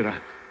witch Azira,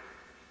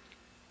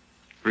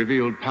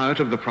 revealed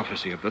part of the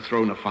prophecy of the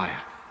Throne of Fire,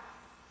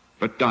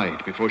 but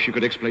died before she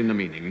could explain the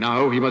meaning.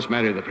 Now he must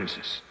marry the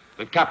princess.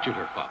 They've captured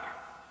her, Father.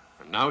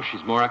 And now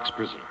she's Morak's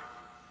prisoner.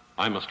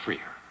 I must free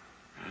her.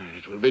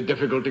 It will be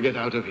difficult to get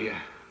out of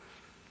here.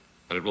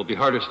 But it will be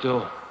harder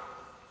still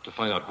to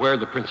find out where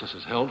the princess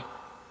is held,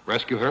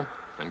 rescue her,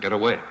 and get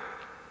away.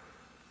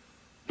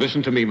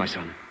 Listen to me, my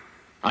son.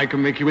 I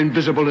can make you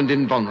invisible and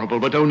invulnerable,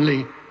 but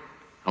only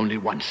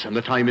once, and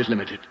the time is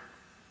limited.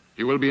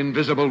 You will be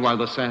invisible while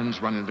the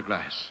sands run in the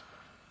glass.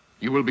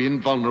 You will be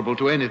invulnerable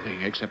to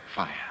anything except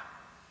fire.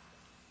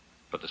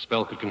 But the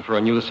spell could confer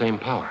on you the same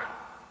power.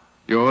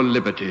 Your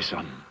liberty,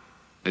 son,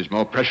 is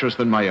more precious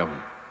than my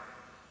own.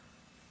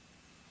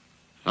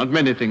 Not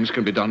many things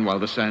can be done while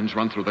the sands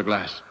run through the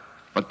glass,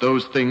 but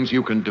those things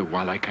you can do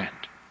while I can't.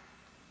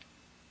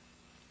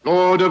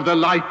 Lord of the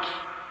light,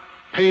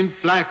 paint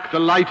black the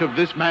light of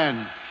this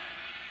man.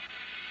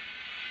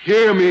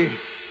 Hear me.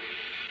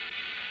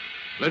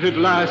 Let it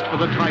last for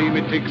the time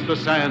it takes the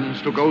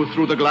sands to go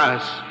through the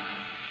glass.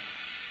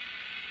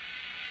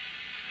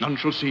 None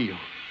shall see you.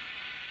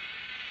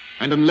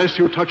 And unless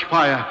you touch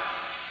fire,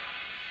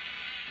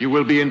 you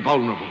will be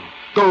invulnerable.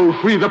 Go,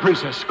 free the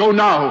princess. Go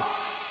now.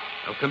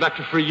 I'll come back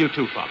to free you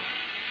too, Father.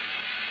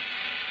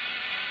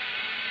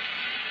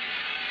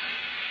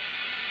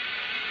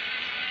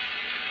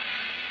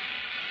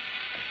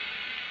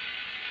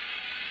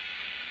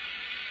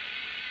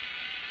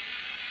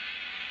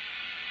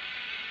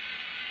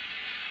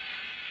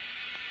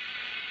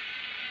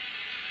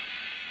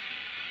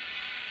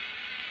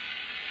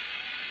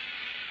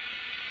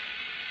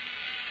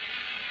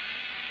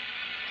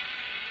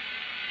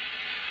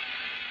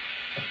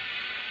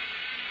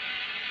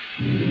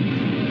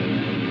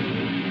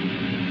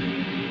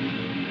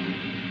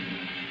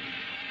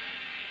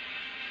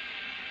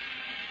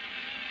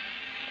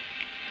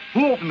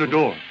 Who opened the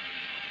door?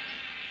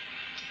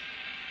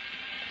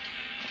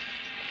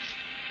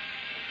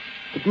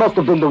 It must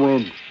have been the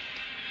wind.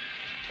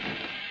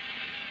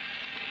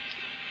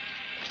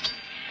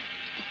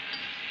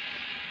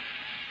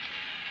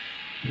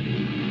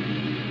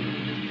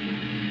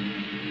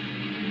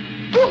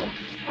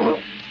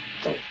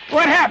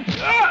 What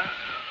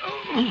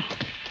happened?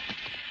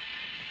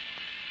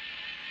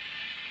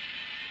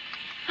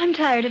 I'm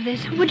tired of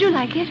this. Would you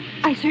like it?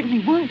 I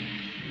certainly would.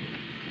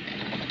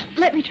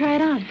 Let me try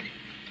it on.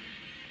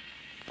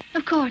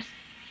 Of course.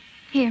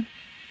 Here.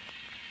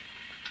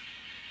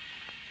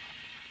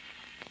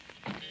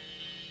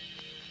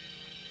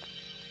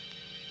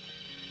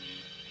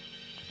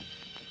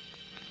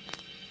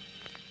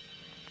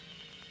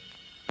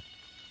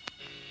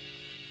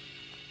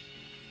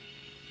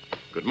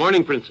 Good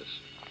morning, Princess.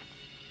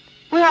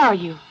 Where are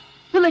you?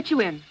 Who let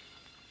you in?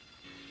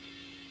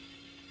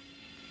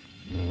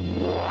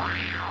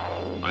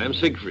 I am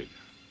Siegfried,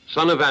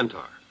 son of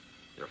Antar.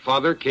 Your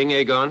father, King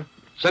Aegon,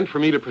 sent for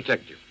me to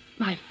protect you.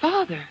 My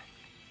father?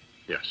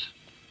 Yes.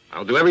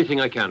 I'll do everything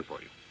I can for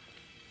you.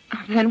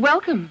 Then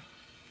welcome,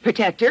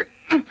 protector.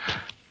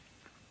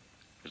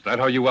 Is that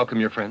how you welcome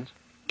your friends?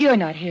 You're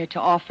not here to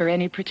offer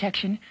any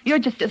protection. You're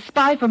just a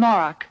spy for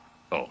Morak.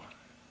 Oh,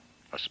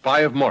 a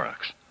spy of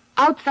Morak's.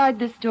 Outside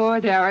this door,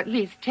 there are at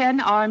least 10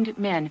 armed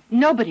men.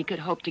 Nobody could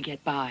hope to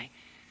get by.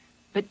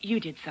 But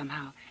you did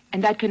somehow,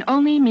 and that can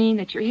only mean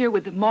that you're here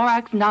with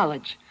Morak's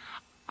knowledge.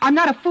 I'm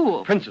not a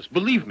fool. Princess,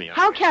 believe me.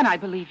 How can I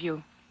believe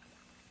you?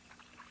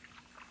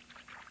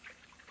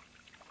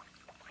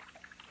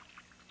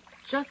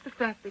 Just the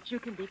fact that you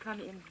can become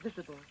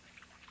invisible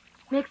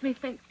makes me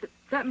think that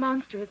that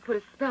monster has put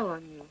a spell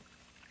on you.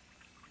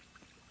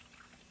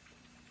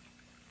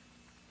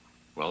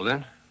 Well,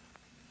 then,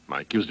 am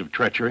I accused of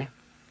treachery?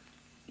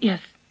 Yes.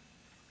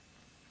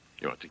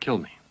 You ought to kill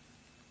me.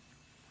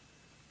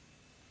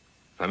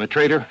 If I'm a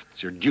traitor,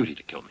 it's your duty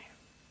to kill me.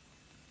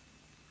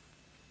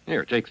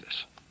 Here, take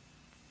this.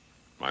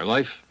 My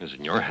life is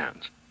in your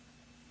hands.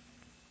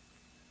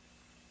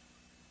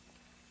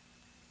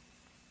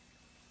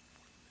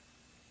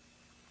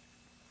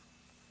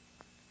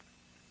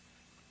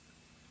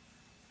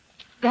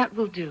 That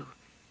will do.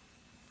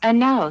 And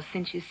now,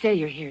 since you say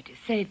you're here to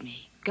save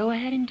me, go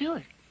ahead and do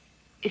it,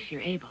 if you're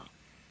able.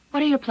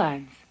 What are your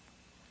plans?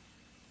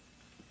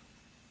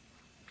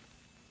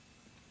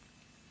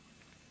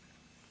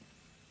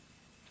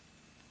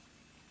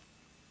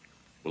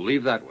 We'll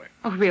leave that way.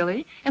 Oh,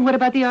 really? And what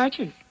about the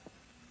archers?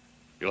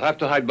 You'll have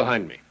to hide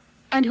behind me.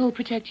 And who'll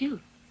protect you?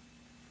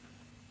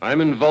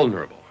 I'm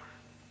invulnerable.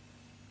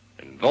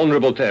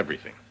 Invulnerable to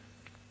everything.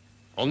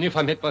 Only if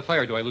I'm hit by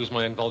fire do I lose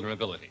my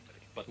invulnerability.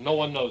 But no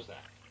one knows that.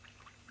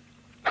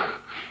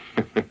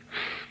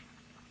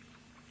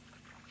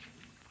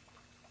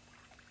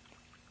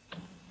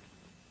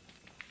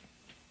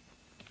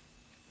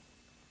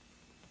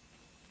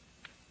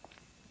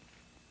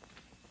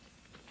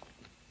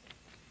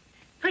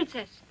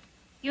 Princess,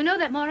 you know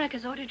that Morak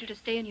has ordered you to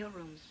stay in your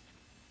rooms.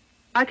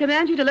 I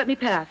command you to let me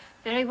pass.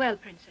 Very well,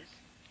 Princess.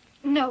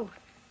 No,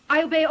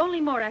 I obey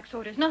only Morak's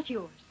orders, not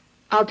yours.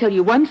 I'll tell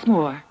you once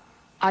more.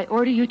 I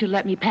order you to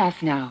let me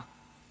pass now.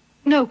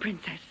 No,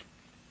 Princess.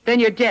 Then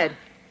you're dead.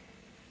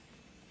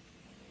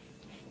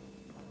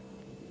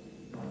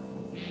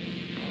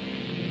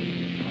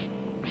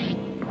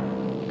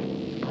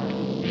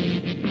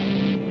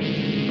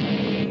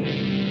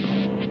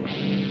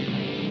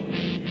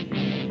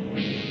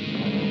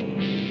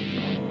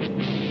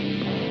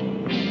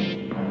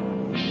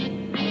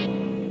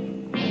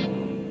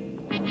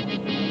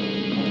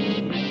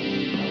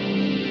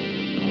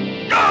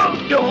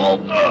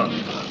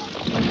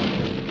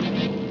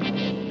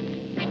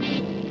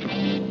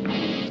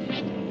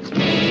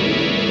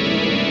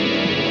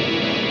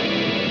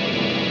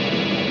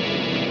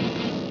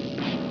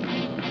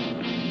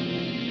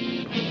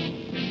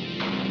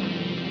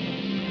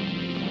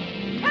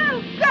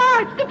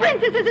 The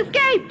princess has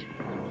escaped!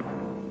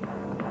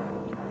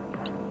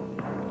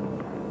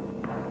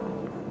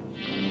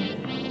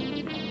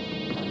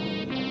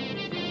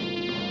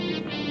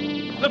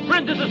 The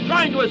princess is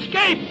trying to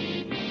escape!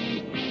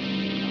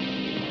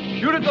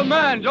 Shoot at the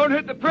man, don't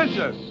hit the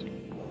princess.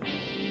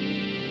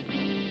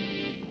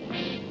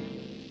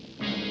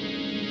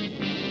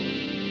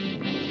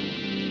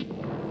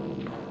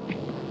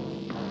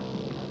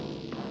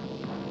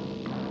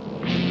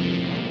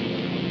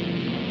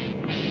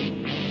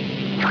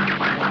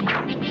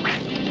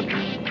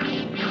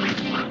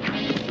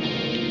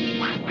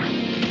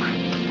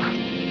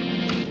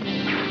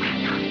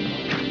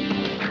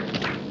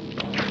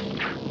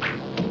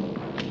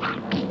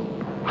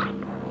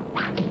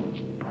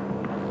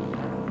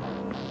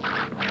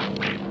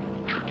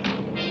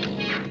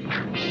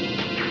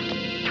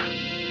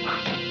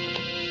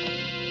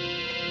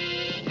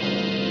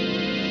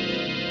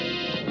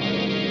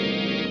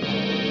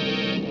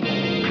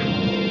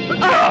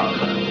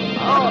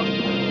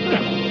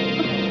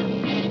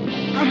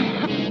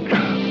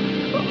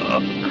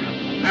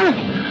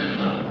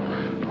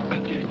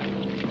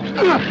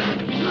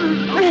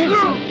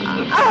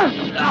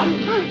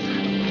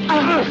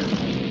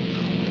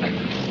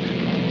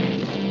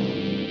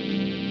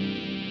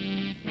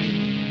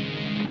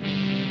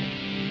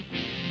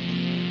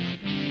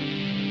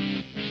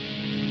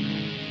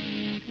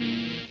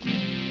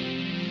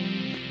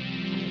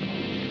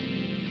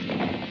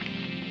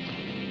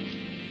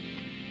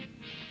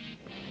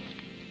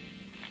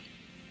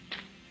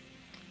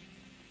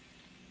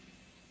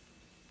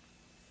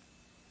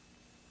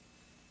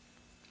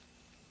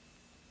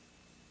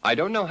 I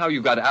don't know how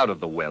you got out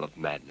of the well of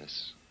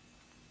madness,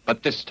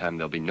 but this time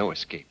there'll be no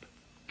escape.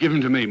 Give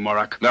him to me,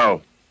 Morak.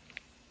 No.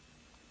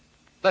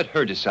 Let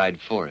her decide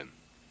for him.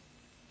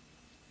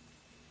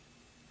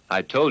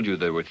 I told you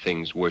there were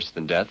things worse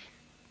than death.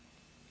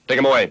 Take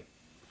him away.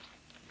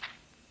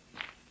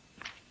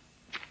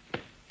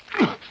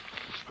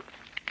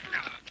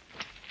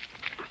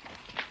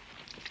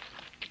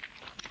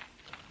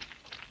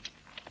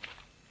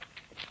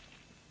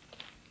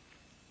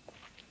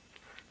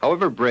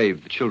 However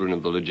brave the children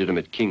of the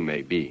legitimate king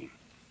may be,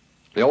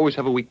 they always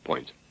have a weak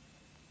point.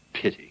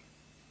 Pity.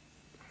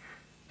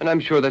 And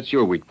I'm sure that's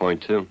your weak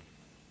point, too.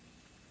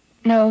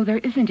 No, there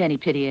isn't any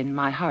pity in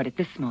my heart at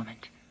this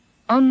moment.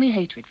 Only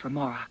hatred for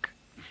Morak.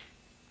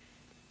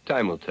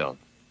 Time will tell.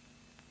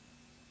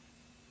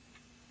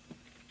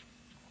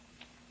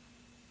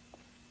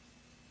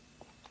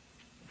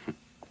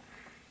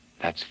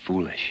 That's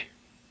foolish.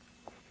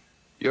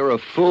 You're a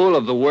fool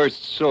of the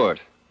worst sort.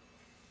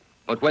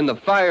 But when the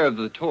fire of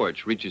the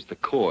torch reaches the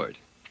cord,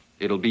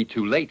 it'll be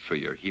too late for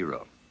your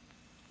hero.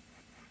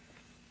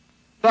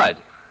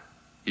 But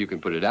you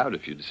can put it out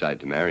if you decide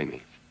to marry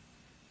me.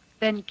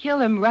 Then kill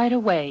him right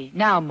away,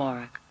 now,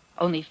 Morak.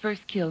 Only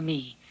first kill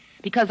me,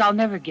 because I'll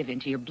never give in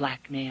to your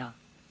blackmail.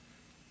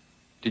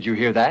 Did you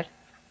hear that?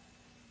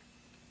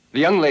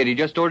 The young lady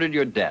just ordered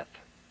your death.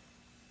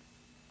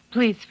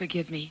 Please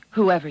forgive me,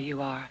 whoever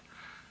you are.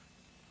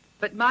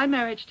 But my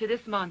marriage to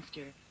this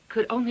monster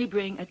could only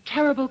bring a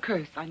terrible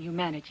curse on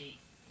humanity.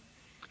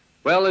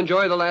 Well,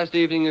 enjoy the last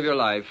evening of your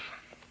life.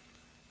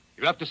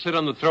 You have to sit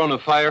on the throne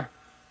of fire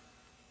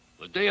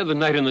the day of the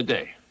night and the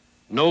day,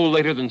 no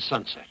later than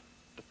sunset.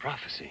 The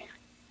prophecy.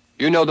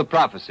 You know the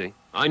prophecy?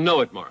 I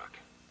know it, Morak.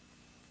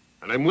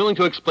 And I'm willing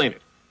to explain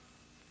it.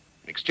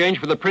 In exchange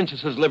for the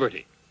princess's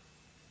liberty.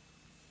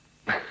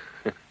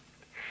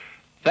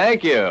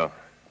 Thank you.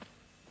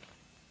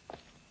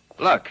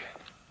 Look.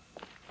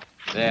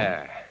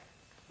 There.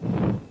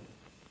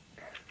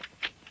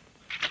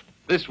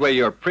 This way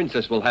your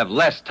princess will have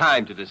less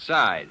time to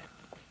decide.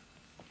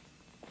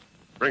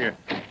 Bring her.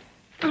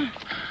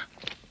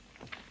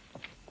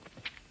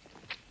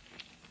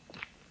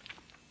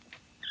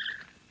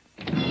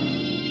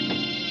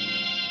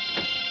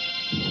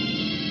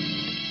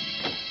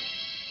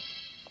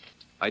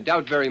 I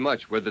doubt very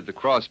much whether the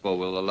crossbow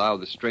will allow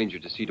the stranger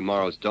to see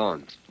tomorrow's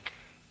dawn.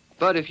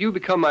 But if you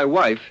become my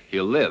wife,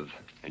 he'll live,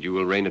 and you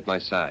will reign at my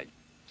side.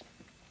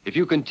 If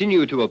you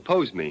continue to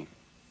oppose me,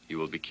 you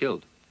will be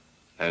killed,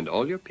 and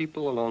all your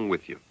people along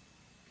with you.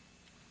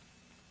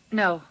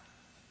 No.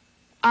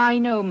 I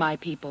know my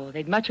people.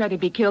 They'd much rather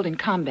be killed in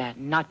combat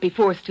and not be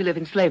forced to live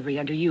in slavery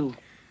under you.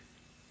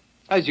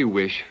 As you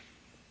wish.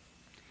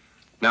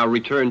 Now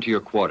return to your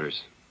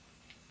quarters.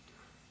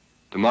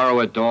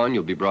 Tomorrow at dawn,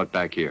 you'll be brought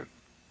back here.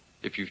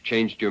 If you've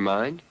changed your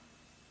mind,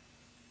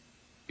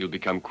 you'll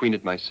become queen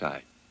at my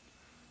side.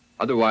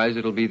 Otherwise,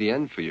 it'll be the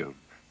end for you.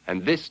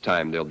 And this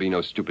time, there'll be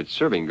no stupid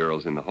serving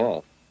girls in the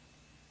hall.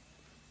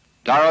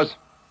 Taros,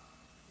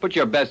 put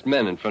your best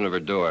men in front of her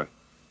door.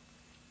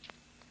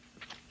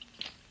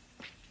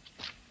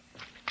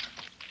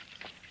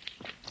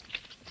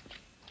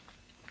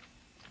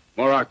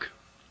 Morak,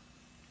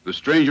 the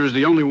stranger is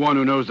the only one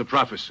who knows the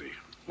prophecy.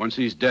 Once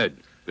he's dead,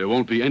 there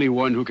won't be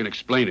anyone who can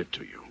explain it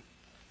to you.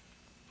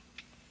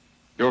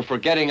 You're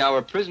forgetting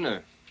our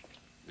prisoner,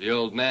 the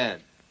old man.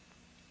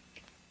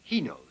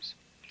 He knows.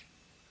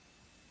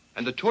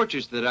 And the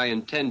tortures that I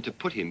intend to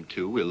put him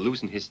to will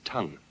loosen his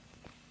tongue.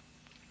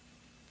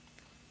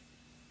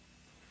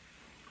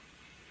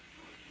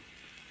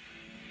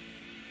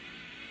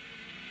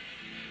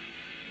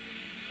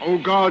 O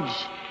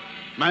gods,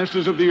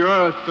 masters of the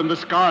earth and the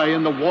sky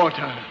and the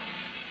water,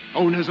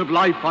 owners of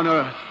life on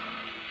earth,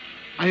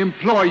 I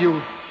implore you,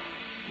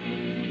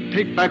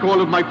 take back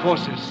all of my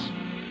forces.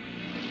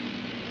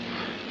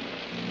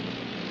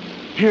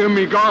 Hear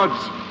me,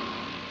 gods.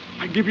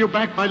 I give you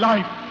back my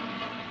life.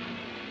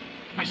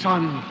 My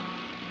son,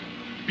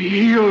 be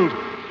healed.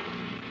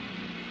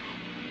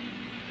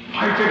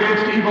 Fight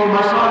against evil,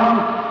 my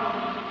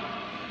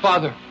son.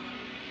 Father,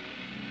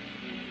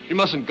 you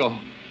mustn't go.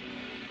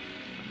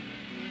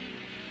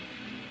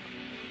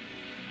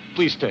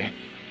 Please stay.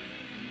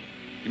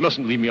 You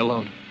mustn't leave me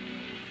alone.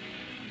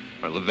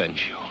 I'll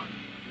avenge you.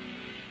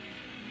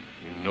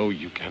 You know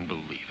you can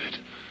believe it.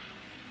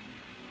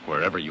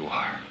 Wherever you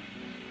are.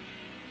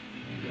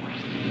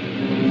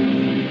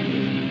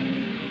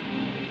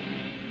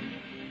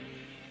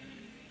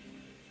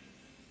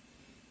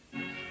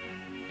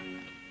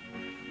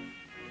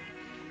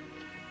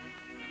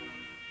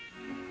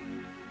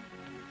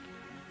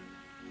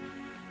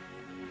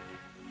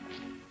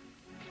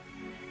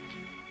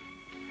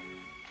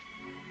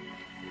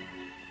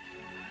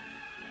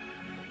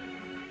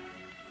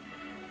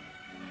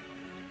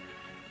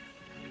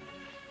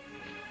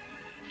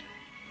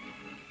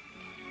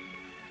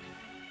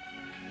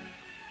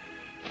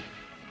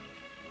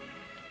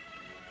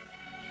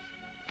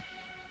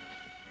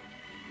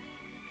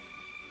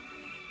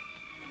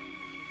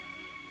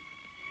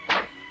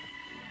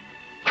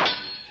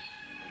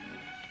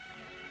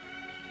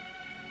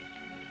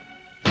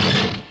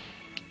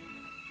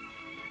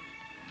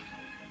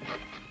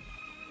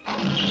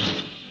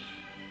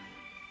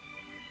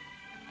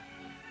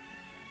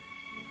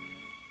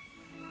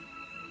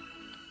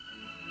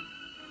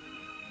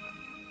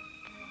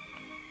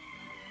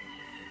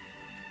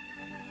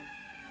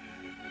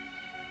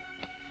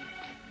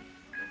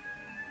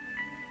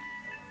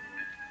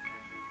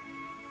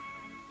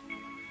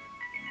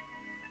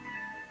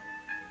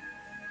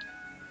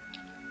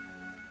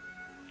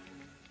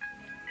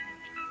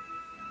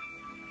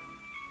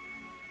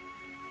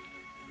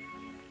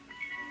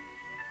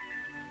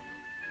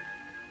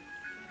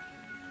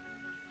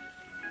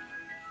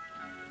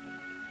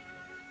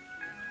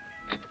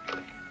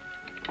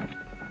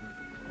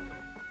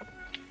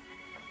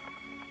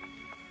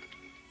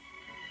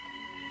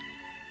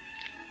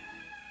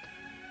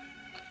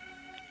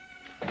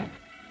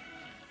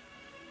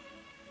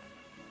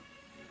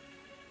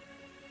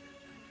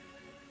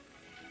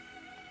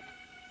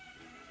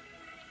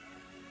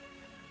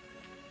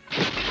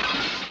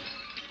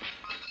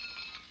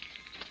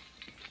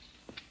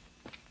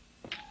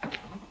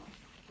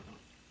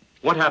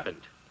 What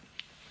happened?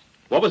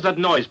 What was that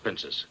noise,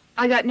 Princess?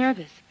 I got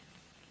nervous.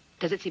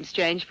 Does it seem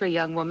strange for a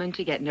young woman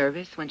to get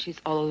nervous when she's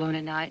all alone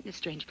at night in a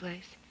strange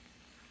place?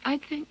 I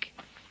think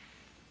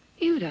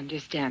you'd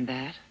understand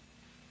that.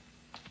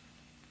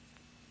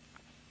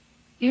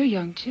 You're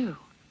young, too,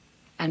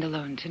 and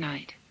alone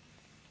tonight.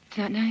 It's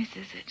not nice,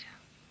 is it?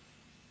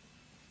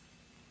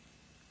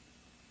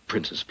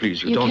 Princess,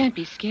 please, You can't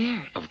be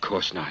scared. Of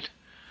course not.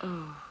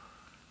 Oh,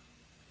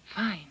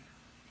 fine.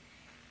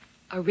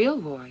 A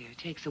real warrior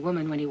takes a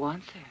woman when he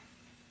wants her.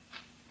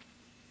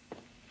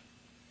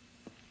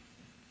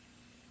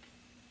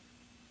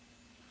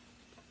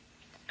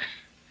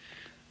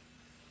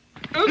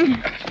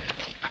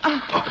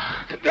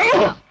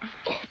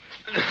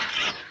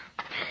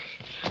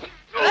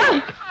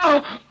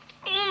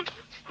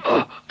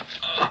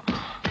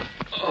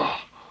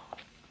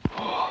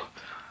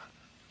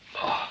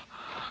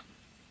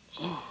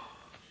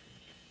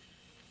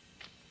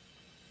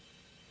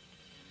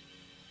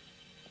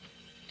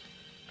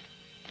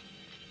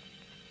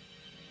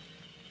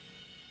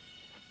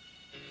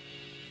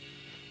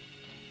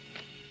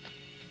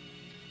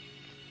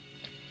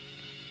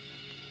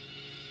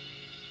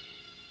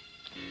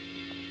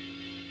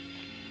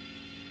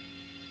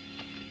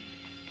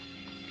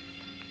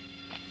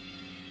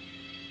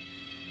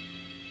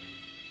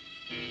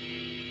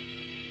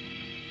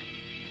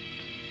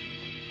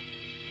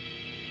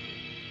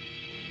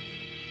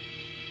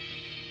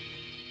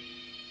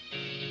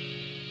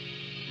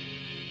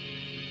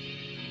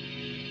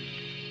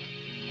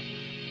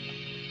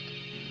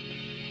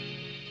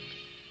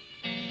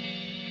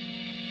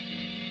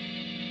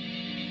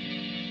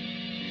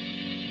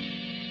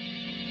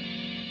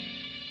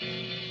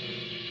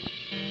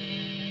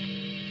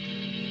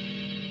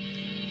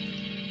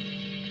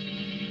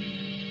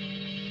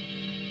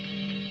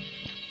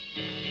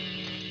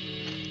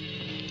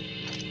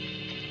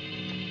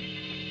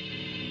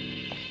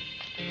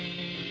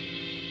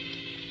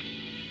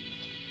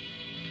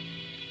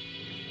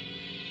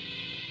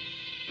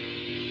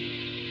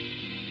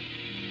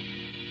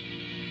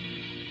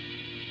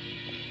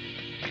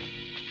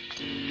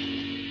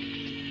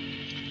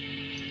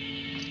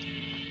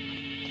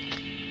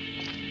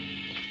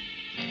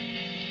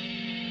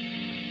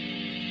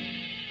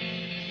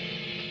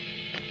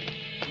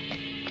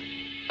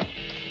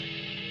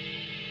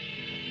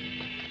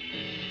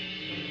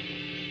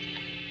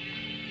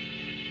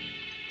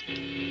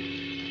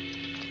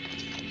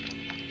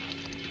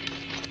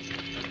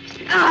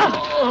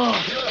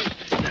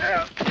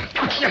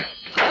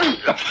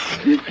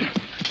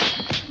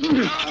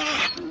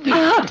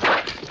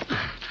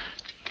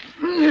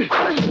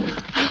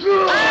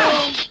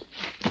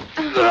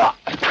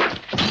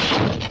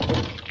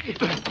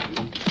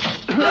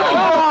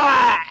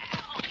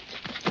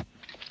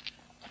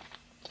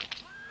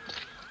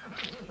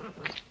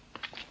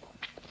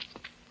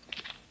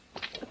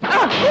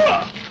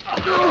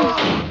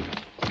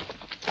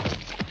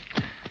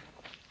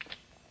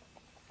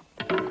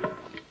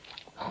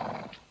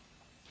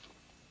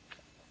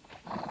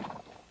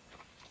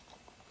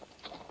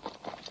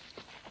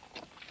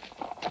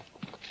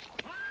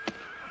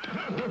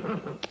 She's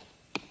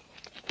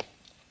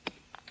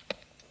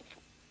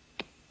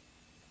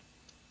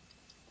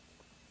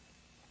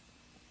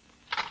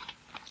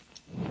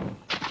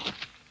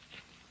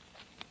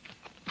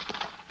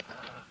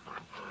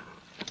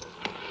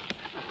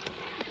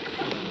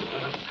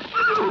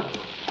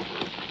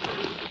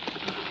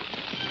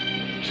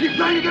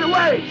trying to get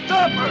away!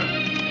 Stop her!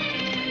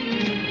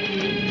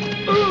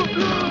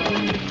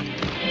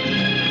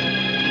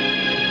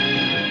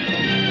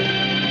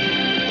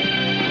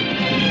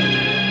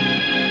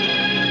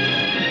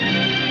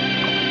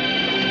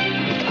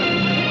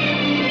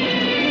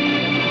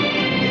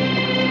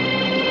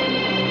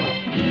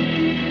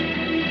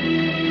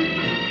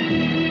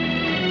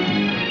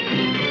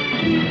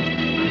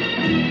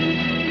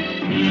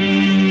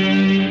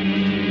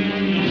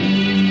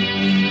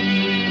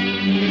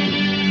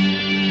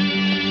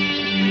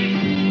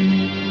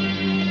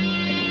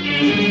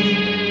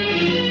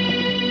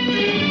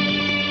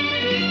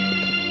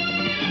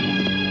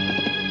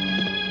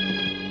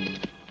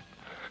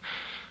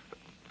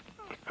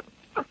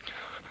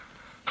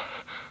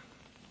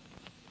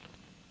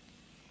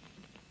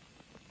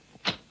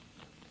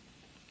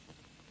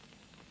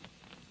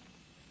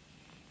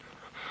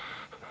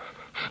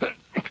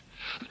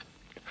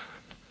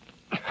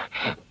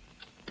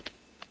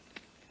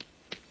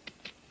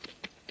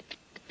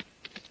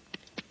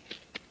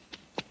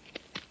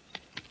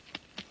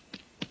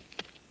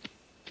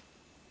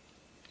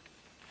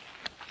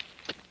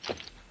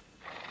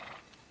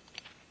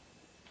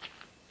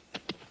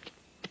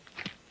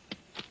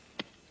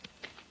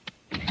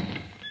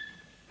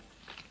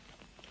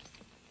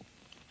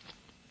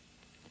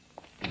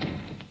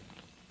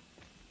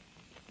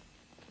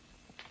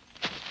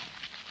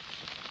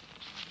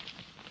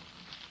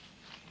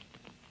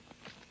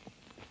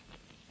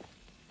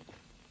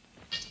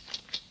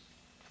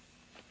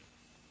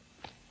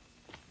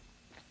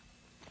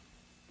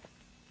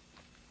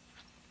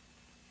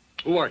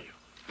 Who are you?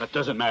 That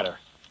doesn't matter.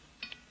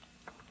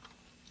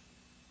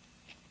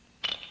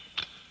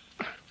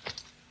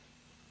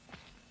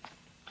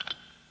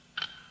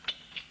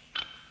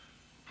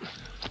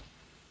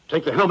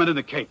 Take the helmet and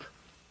the cape.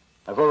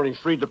 I've already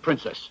freed the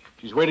princess.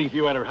 She's waiting for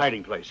you at her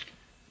hiding place.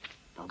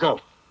 Now go.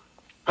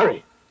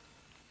 Hurry.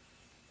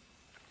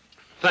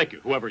 Thank you,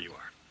 whoever you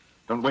are.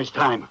 Don't waste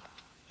time.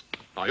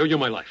 I owe you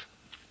my life.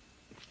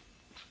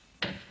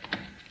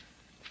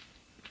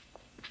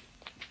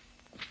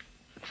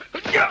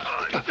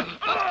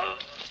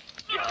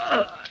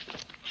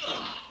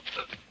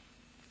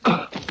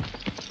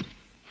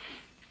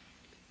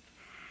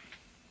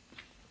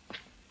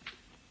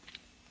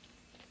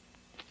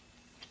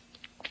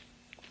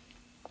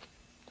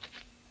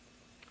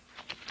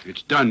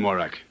 It's done,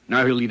 Morak.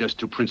 Now he'll lead us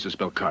to Princess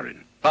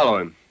Belkarin. Follow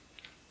him,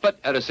 but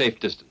at a safe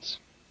distance.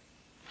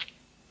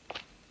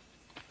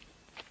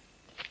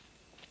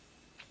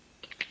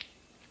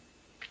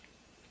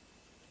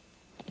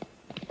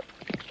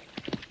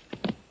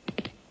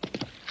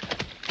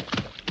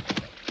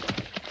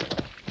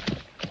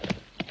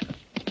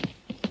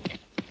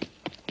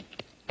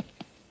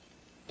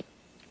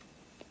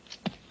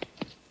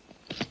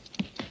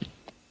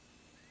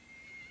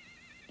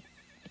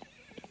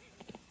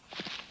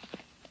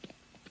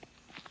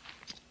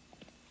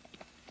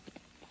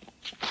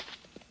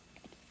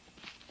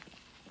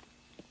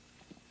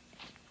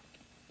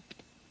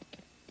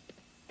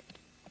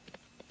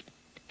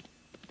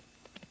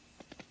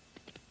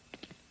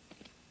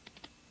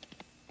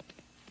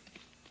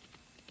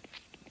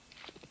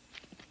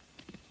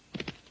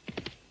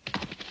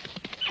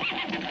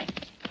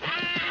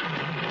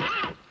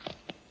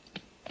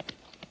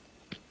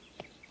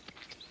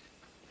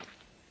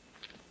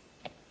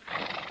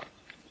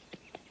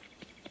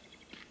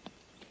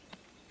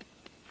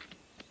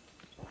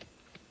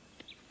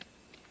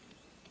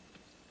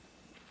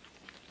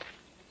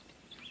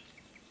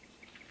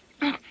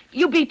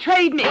 You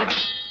betrayed me.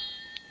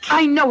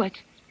 I know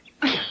it.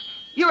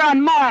 You're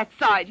on Morak's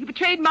side. You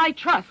betrayed my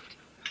trust.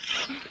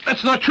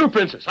 That's not true,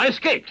 Princess. I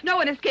escaped. No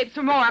one escapes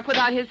from Morak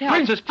without his help.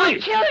 Princess,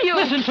 please. I'll kill you.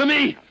 Listen to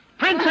me.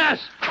 Princess!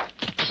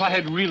 If I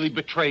had really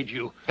betrayed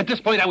you, at this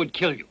point I would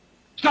kill you.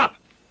 Stop!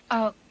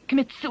 I'll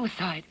commit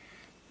suicide.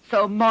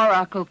 So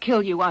Morak will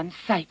kill you on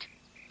sight.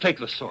 Take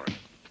the sword.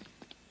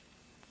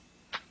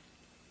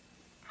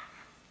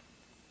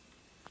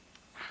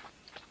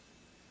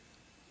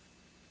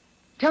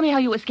 Tell me how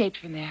you escaped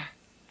from there.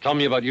 Tell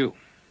me about you.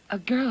 A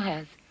girl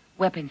has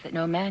weapons that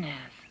no man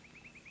has.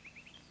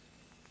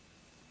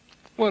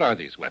 What are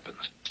these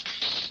weapons?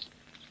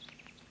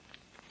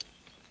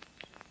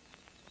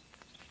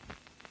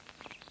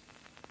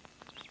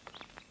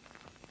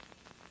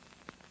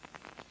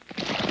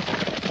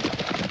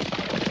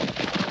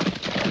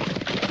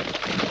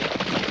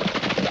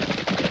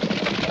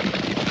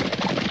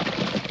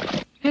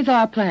 Here's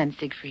our plan,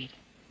 Siegfried.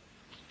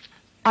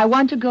 I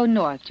want to go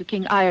north to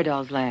King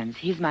Iredal's lands.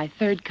 He's my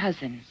third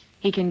cousin.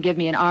 He can give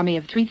me an army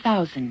of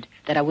 3,000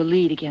 that I will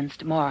lead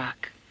against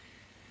Morak.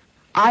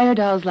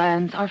 Iredal's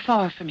lands are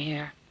far from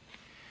here.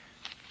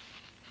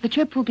 The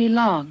trip will be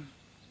long.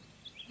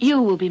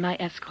 You will be my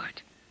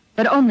escort.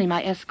 But only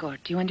my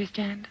escort, do you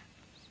understand?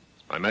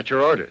 I'm at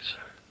your orders.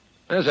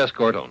 As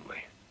escort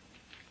only.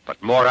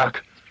 But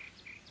Morak,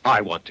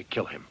 I want to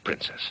kill him,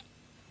 Princess.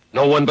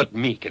 No one but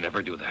me can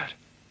ever do that.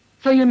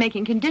 So you're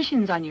making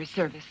conditions on your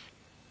service?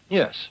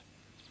 Yes.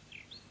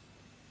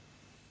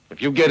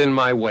 If you get in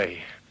my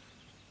way,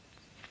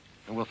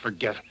 I will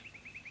forget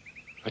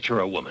that you're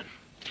a woman.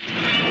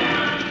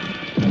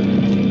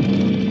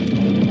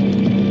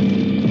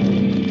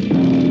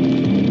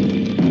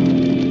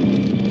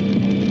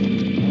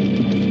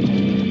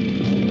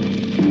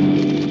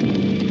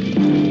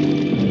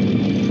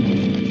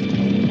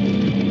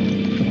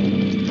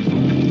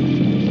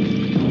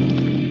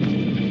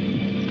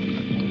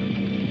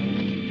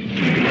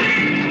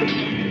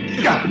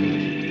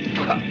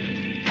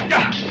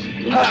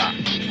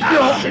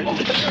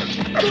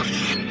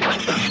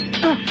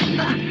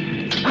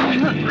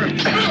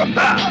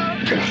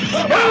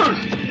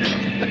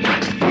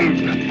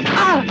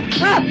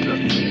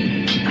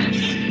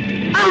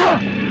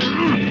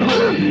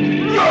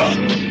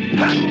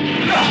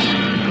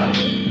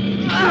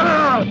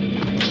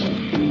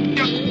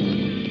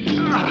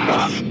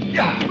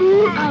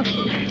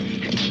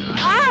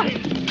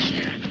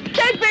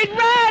 Siegfried,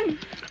 run!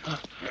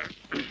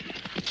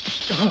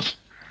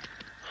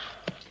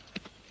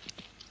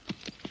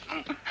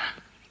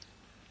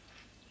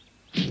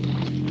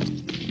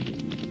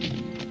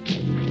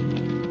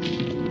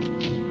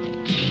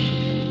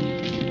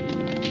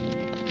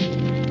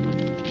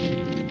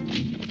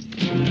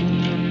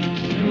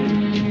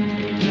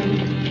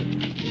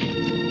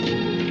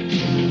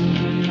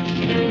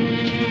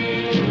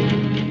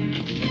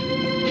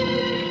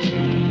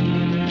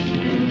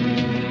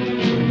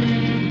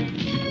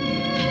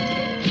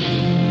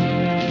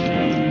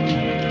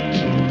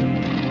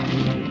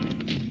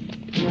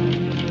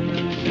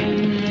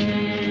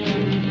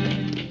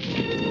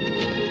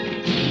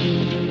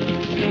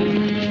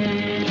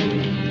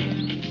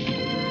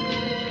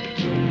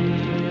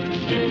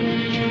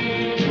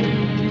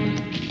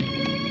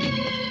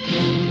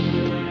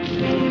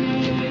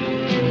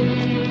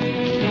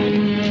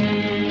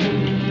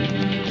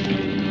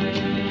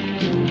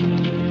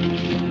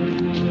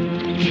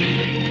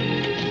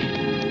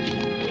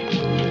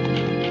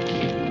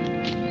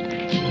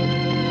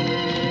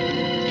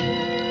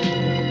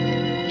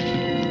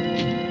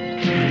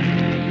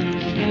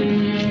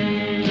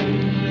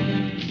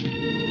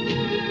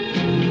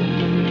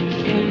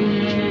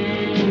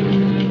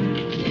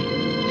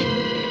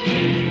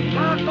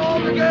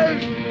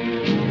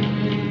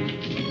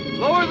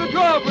 Lower the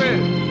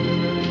drawbridge!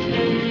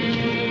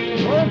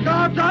 All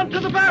guards onto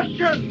the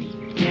bastions!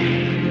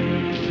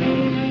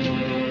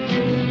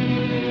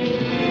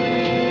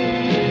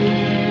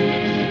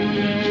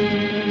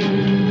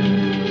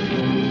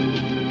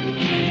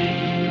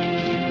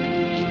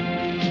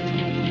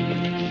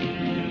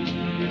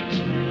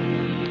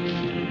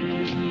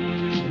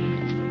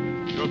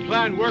 Your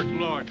plan worked,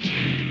 Lord.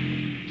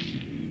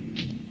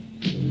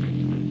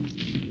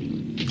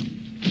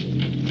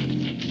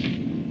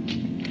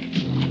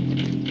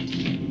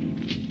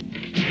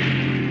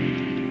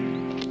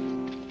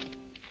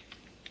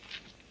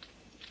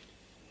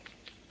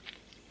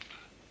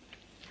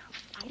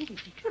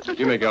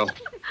 You may go.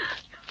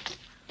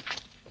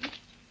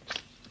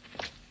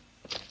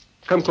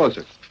 Come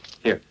closer.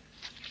 Here.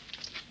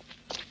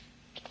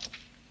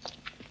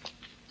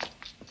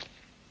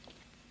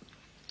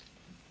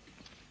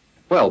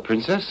 Well,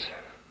 Princess,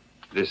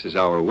 this is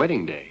our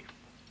wedding day.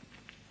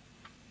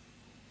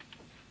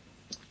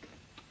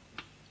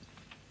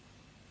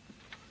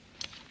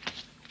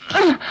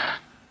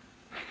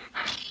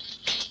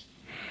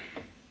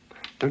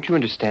 Don't you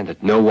understand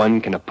that no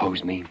one can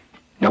oppose me?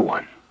 No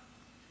one.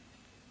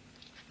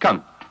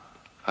 Come.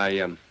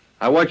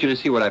 I want you to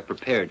see what I've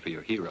prepared for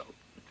your hero.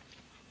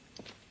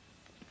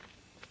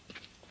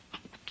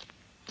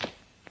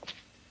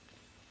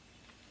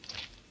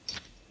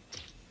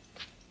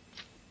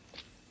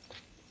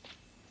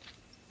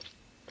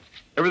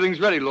 Everything's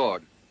ready,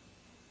 Lord.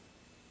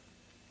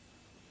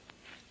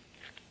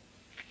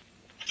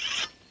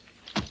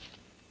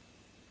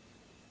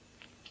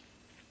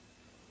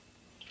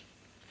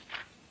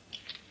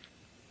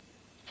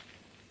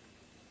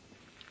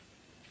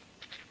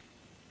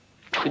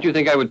 Did you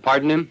think I would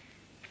pardon him?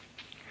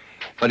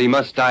 But he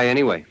must die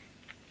anyway.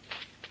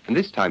 And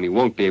this time he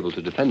won't be able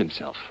to defend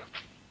himself.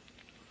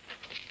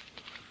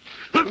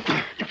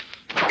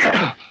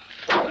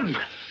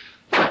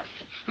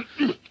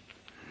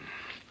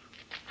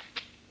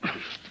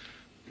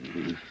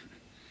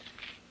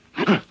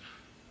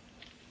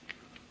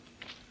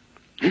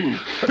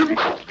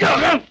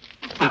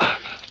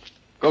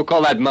 Go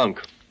call that monk.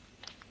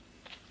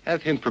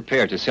 Have him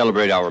prepared to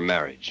celebrate our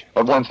marriage.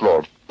 At once,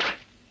 Lord.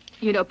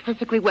 You know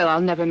perfectly well I'll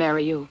never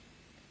marry you.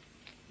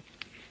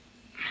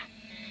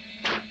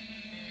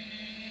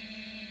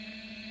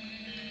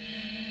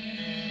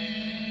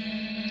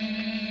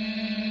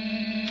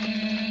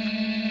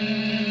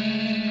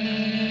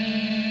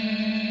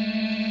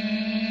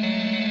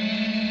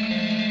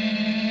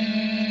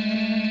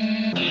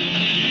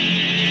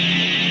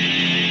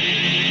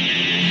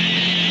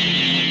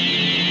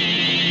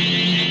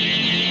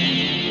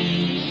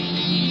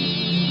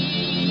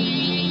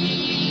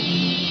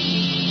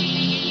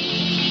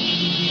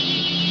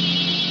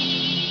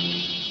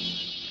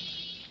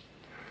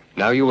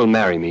 Now you will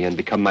marry me and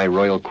become my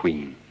royal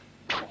queen.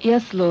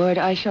 Yes, Lord,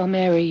 I shall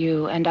marry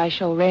you, and I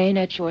shall reign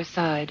at your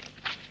side.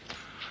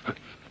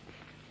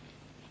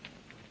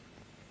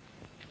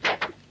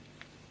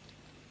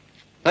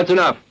 That's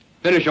enough.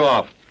 Finish him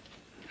off.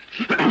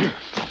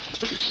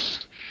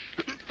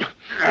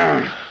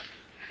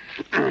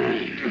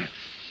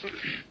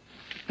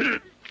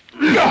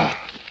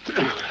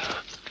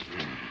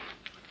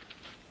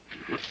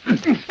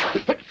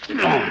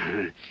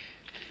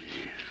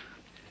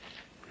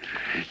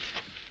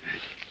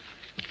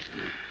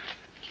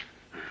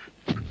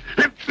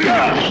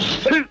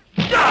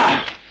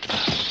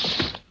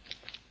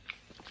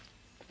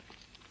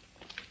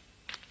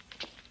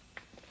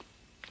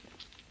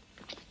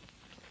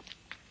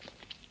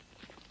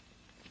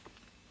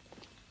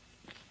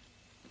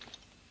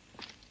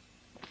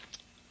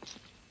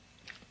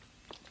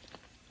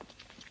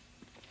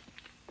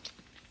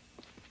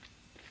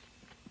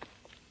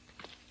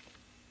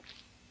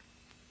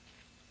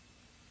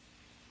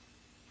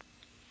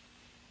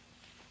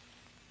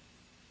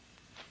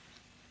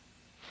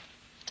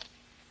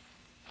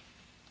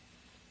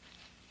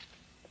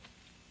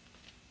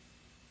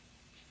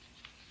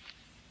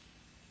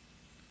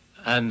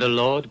 And the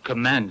Lord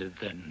commanded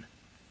them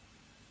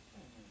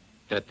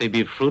that they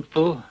be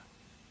fruitful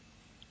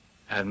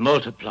and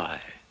multiply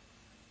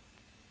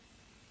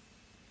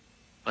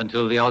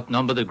until they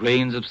outnumber the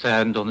grains of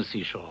sand on the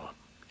seashore.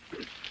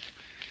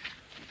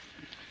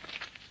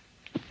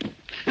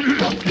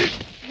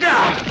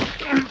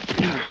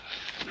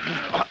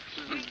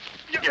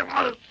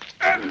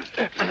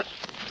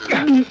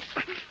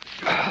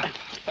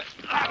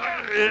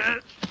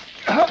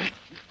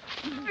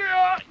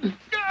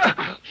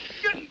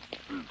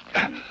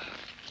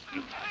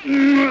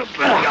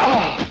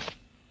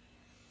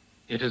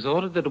 It is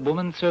ordered that a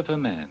woman serve her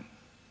man.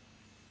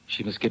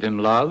 She must give him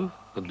love,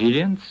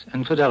 obedience,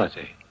 and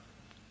fidelity.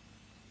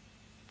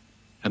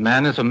 A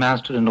man is a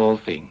master in all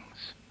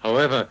things.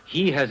 However,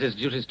 he has his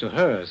duties to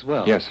her as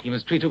well. Yes. He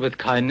must treat her with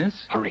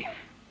kindness. Hurry.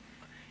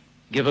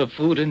 Give her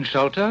food and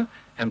shelter,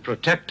 and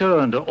protect her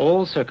under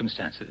all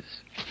circumstances.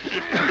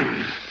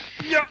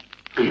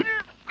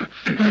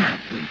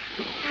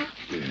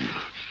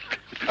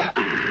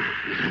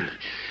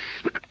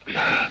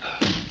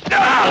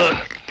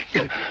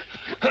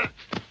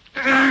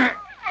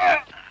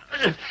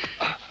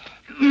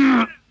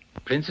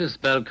 Princess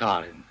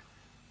Belkarin,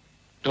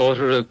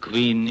 daughter of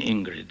Queen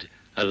Ingrid,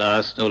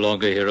 alas, no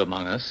longer here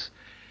among us,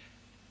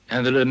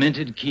 and the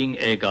lamented King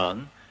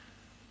Aegon,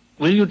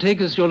 will you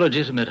take as your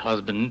legitimate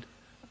husband?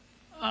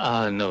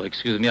 No,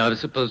 excuse me, I was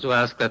supposed to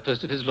ask that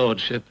first of his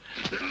lordship.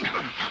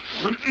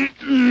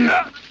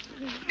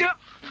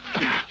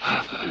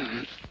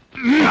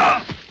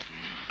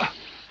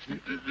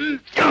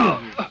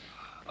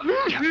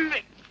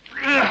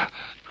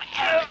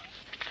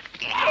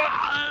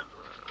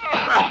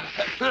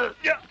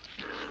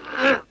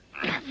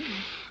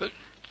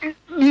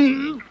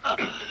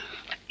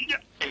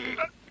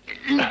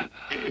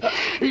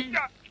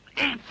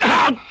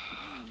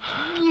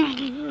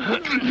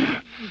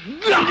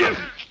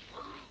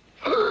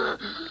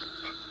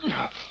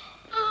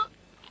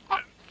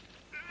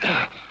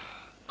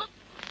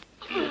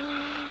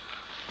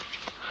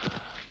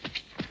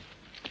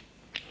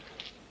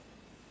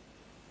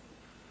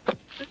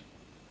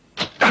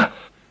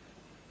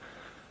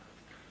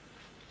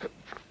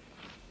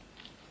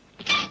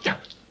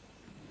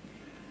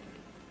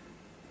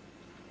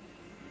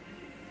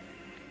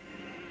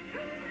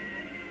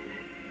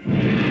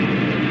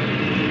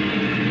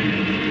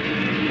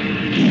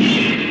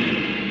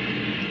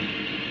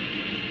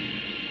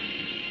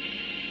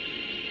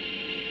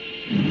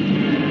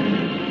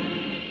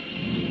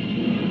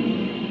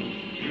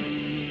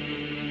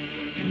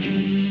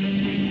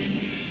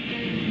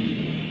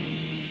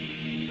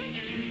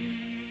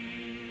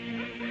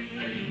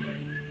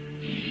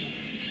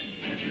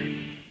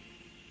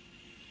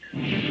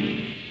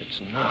 It's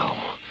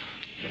now,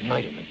 the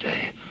night and the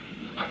day.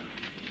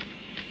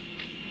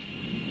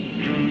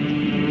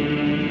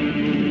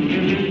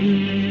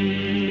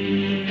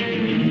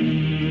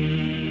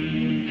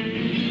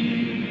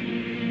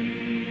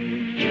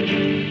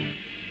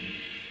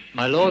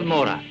 My Lord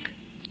Morak.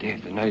 Day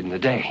of the night and the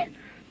day.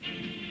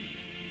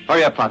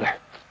 Hurry up, Father.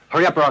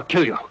 Hurry up or I'll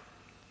kill you.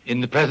 In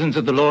the presence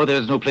of the Lord, there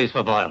is no place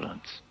for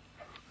violence.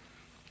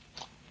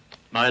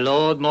 My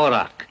Lord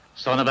Morak,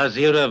 son of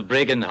Azira of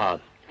Bregenhall.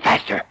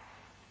 Faster.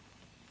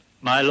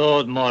 My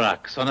Lord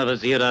Morak, son of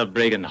Azira of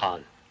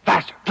Bregenhall.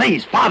 Faster,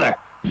 please, Father.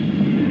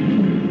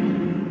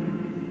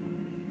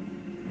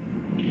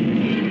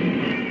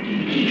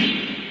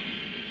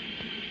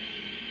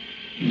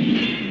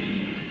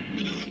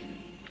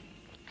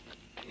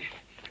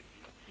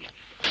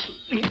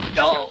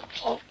 No.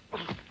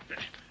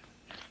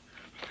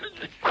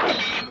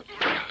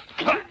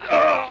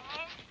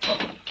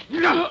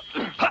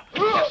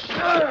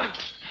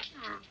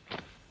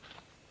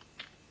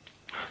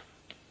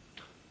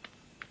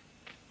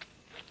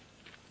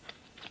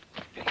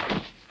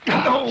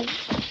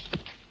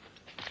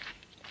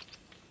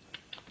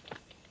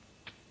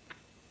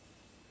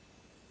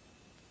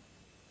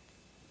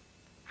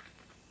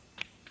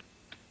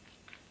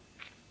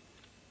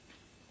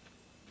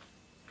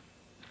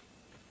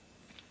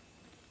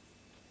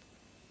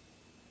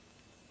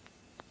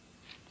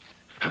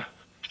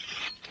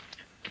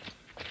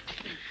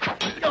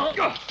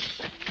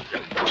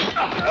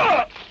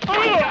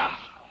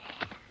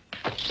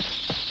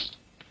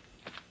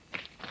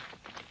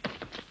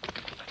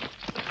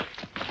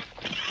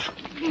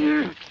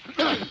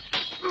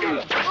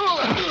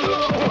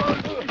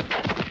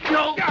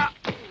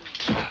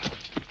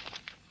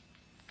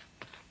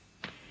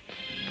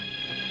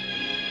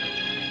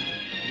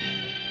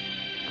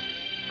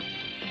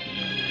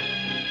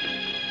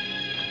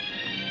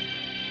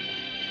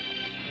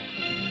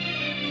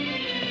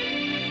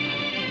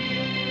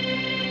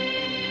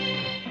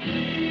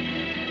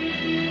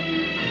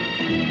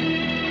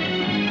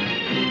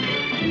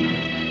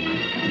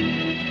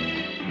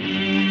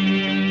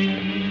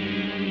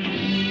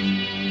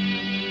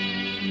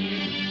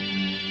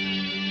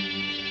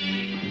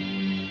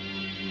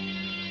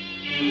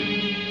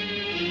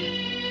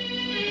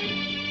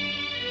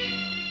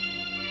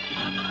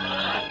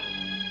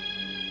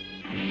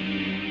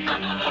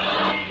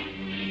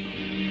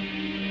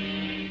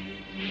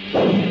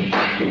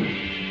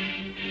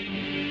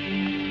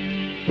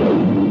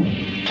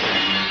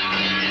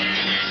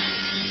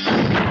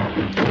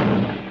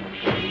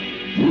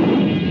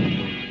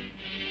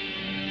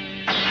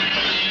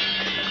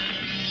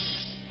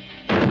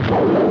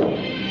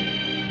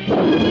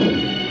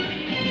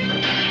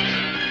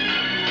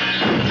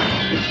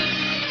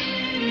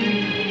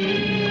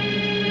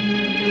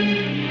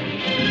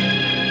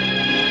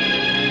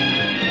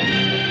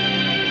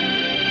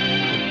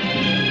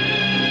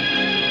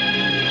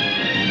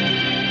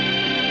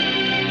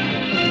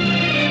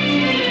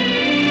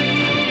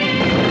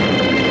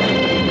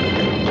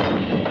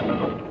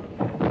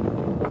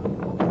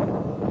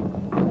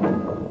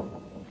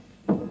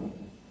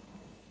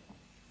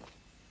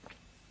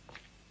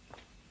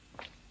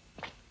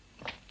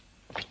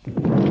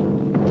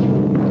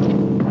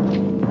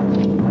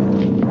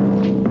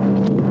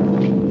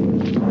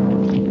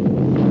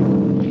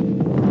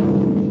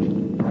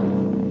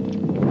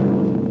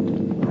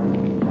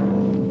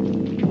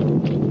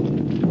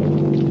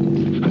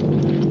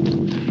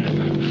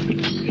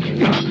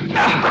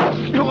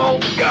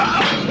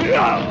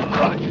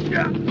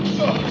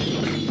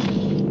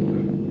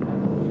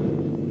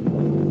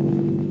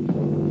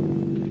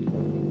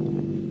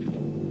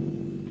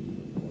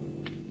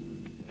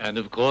 And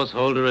of course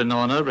hold her in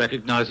honor,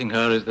 recognizing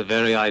her as the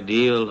very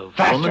ideal of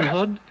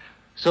womanhood.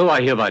 So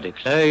I hereby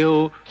declare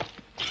you...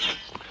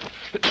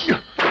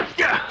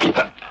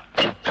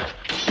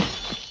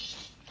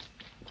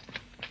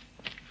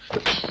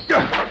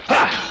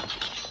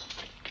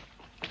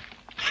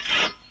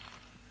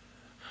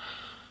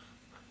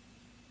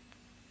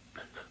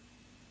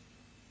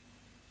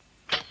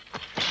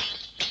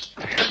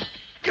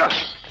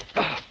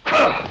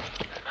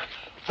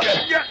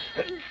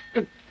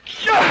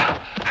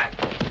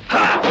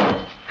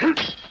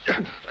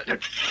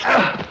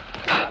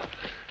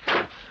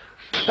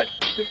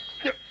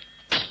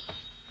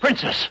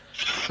 Princess!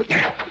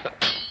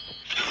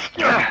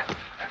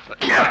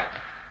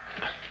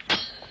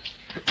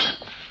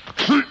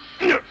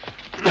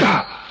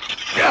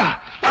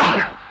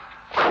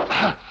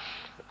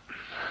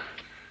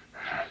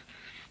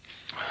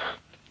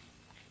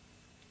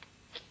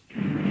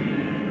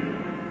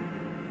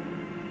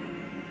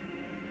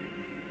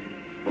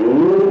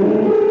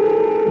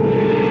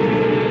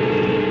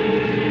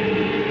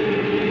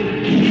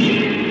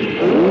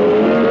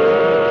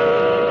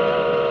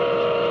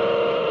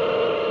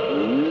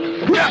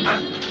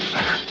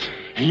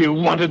 You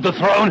wanted the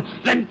throne?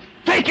 Then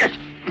take it!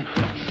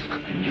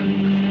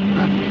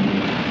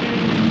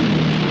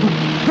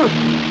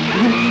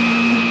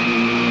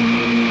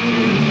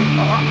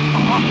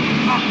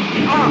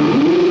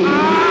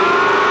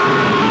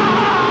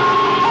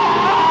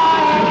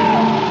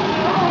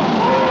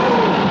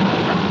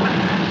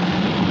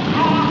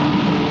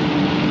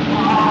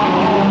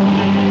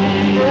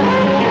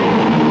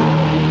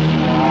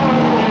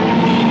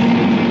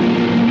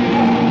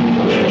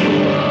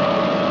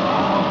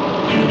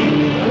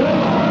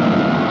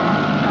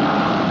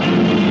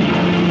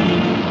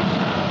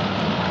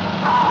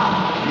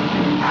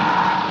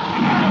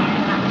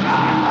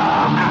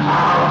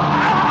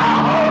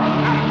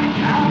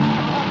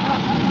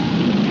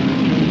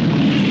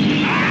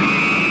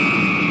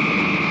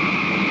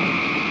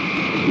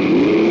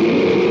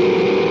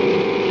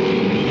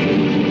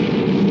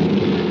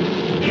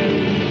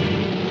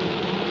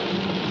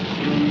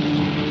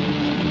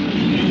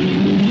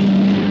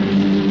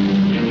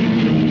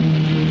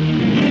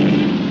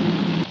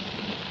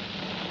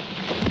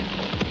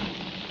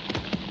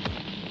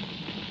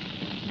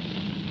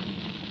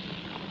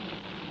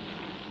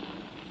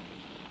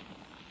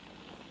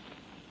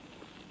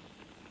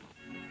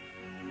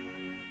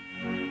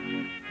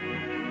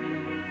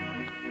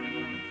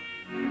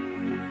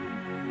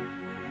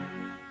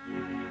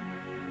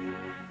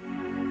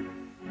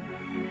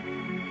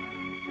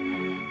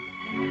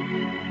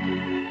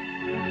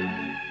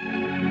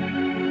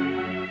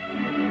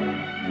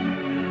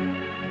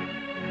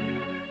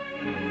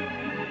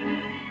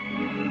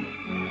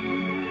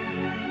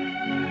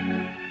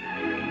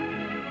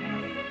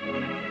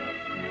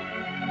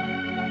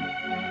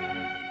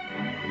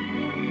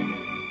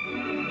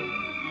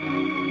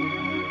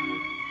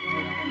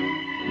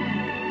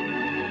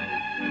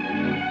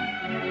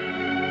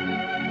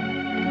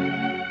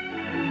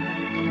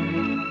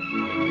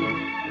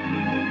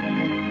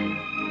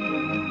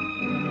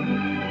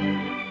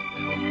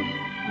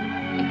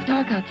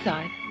 Dark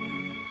outside.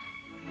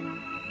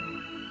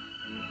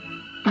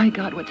 My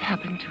God, what's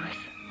happened to us?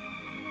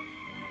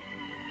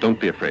 Don't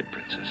be afraid,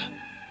 Princess.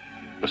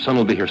 The sun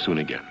will be here soon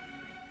again.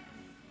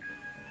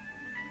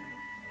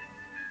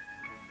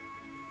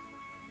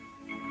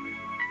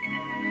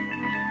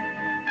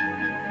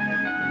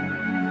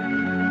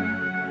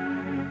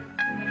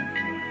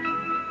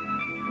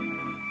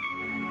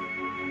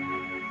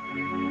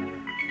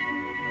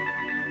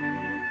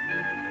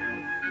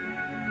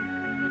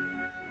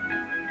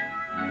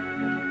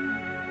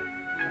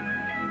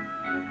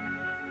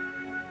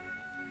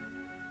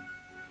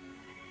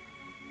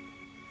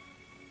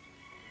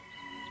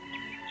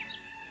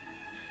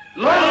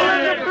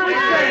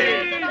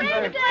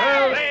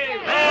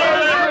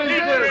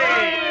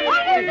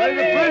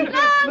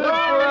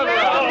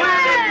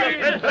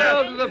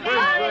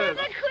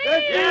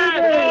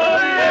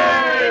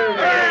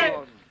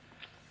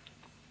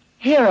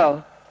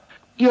 Hero,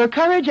 your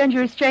courage and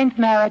your strength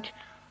merit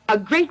a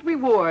great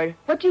reward.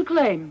 What do you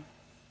claim?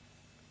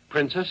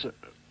 Princess,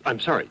 I'm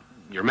sorry,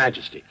 Your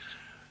Majesty.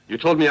 You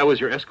told me I was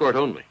your escort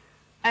only.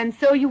 And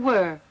so you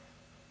were.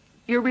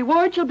 Your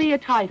reward shall be a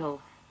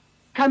title.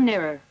 Come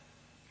nearer.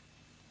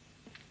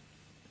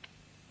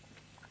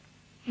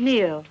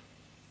 Kneel.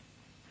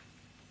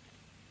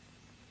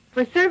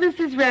 For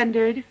services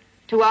rendered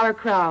to our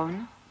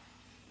crown,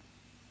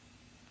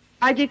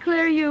 I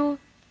declare you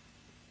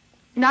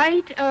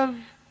Knight of...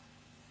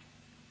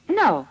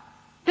 No,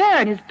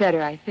 Baron is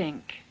better, I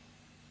think.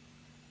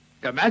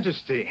 Your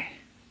Majesty,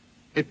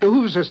 it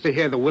behooves us to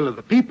hear the will of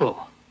the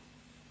people.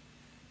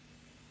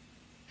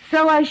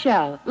 So I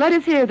shall. Let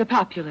us hear the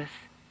populace.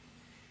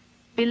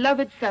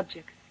 Beloved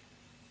subjects,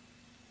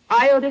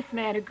 I owe this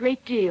man a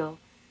great deal,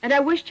 and I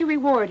wish to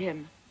reward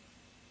him.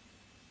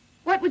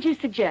 What would you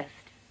suggest?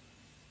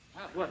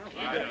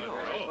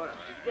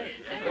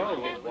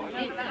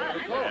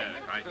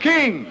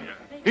 King!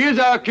 He is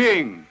our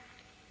king!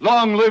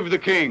 Long live the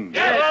king!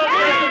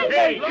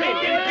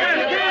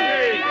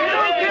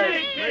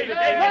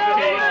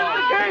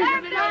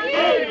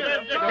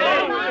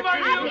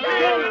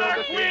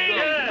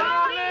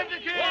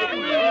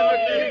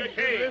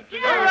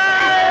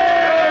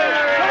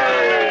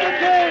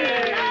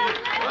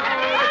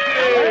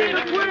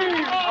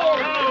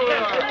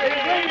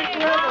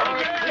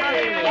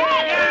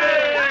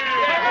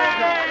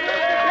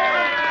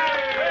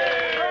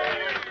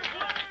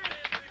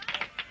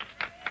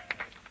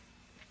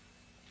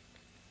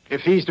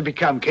 If he's to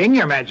become king,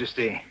 Your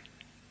Majesty,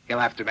 he'll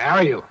have to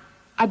marry you.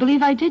 I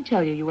believe I did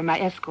tell you you were my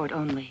escort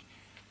only.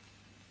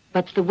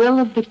 But the will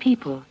of the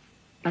people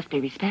must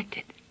be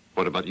respected.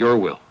 What about your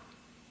will?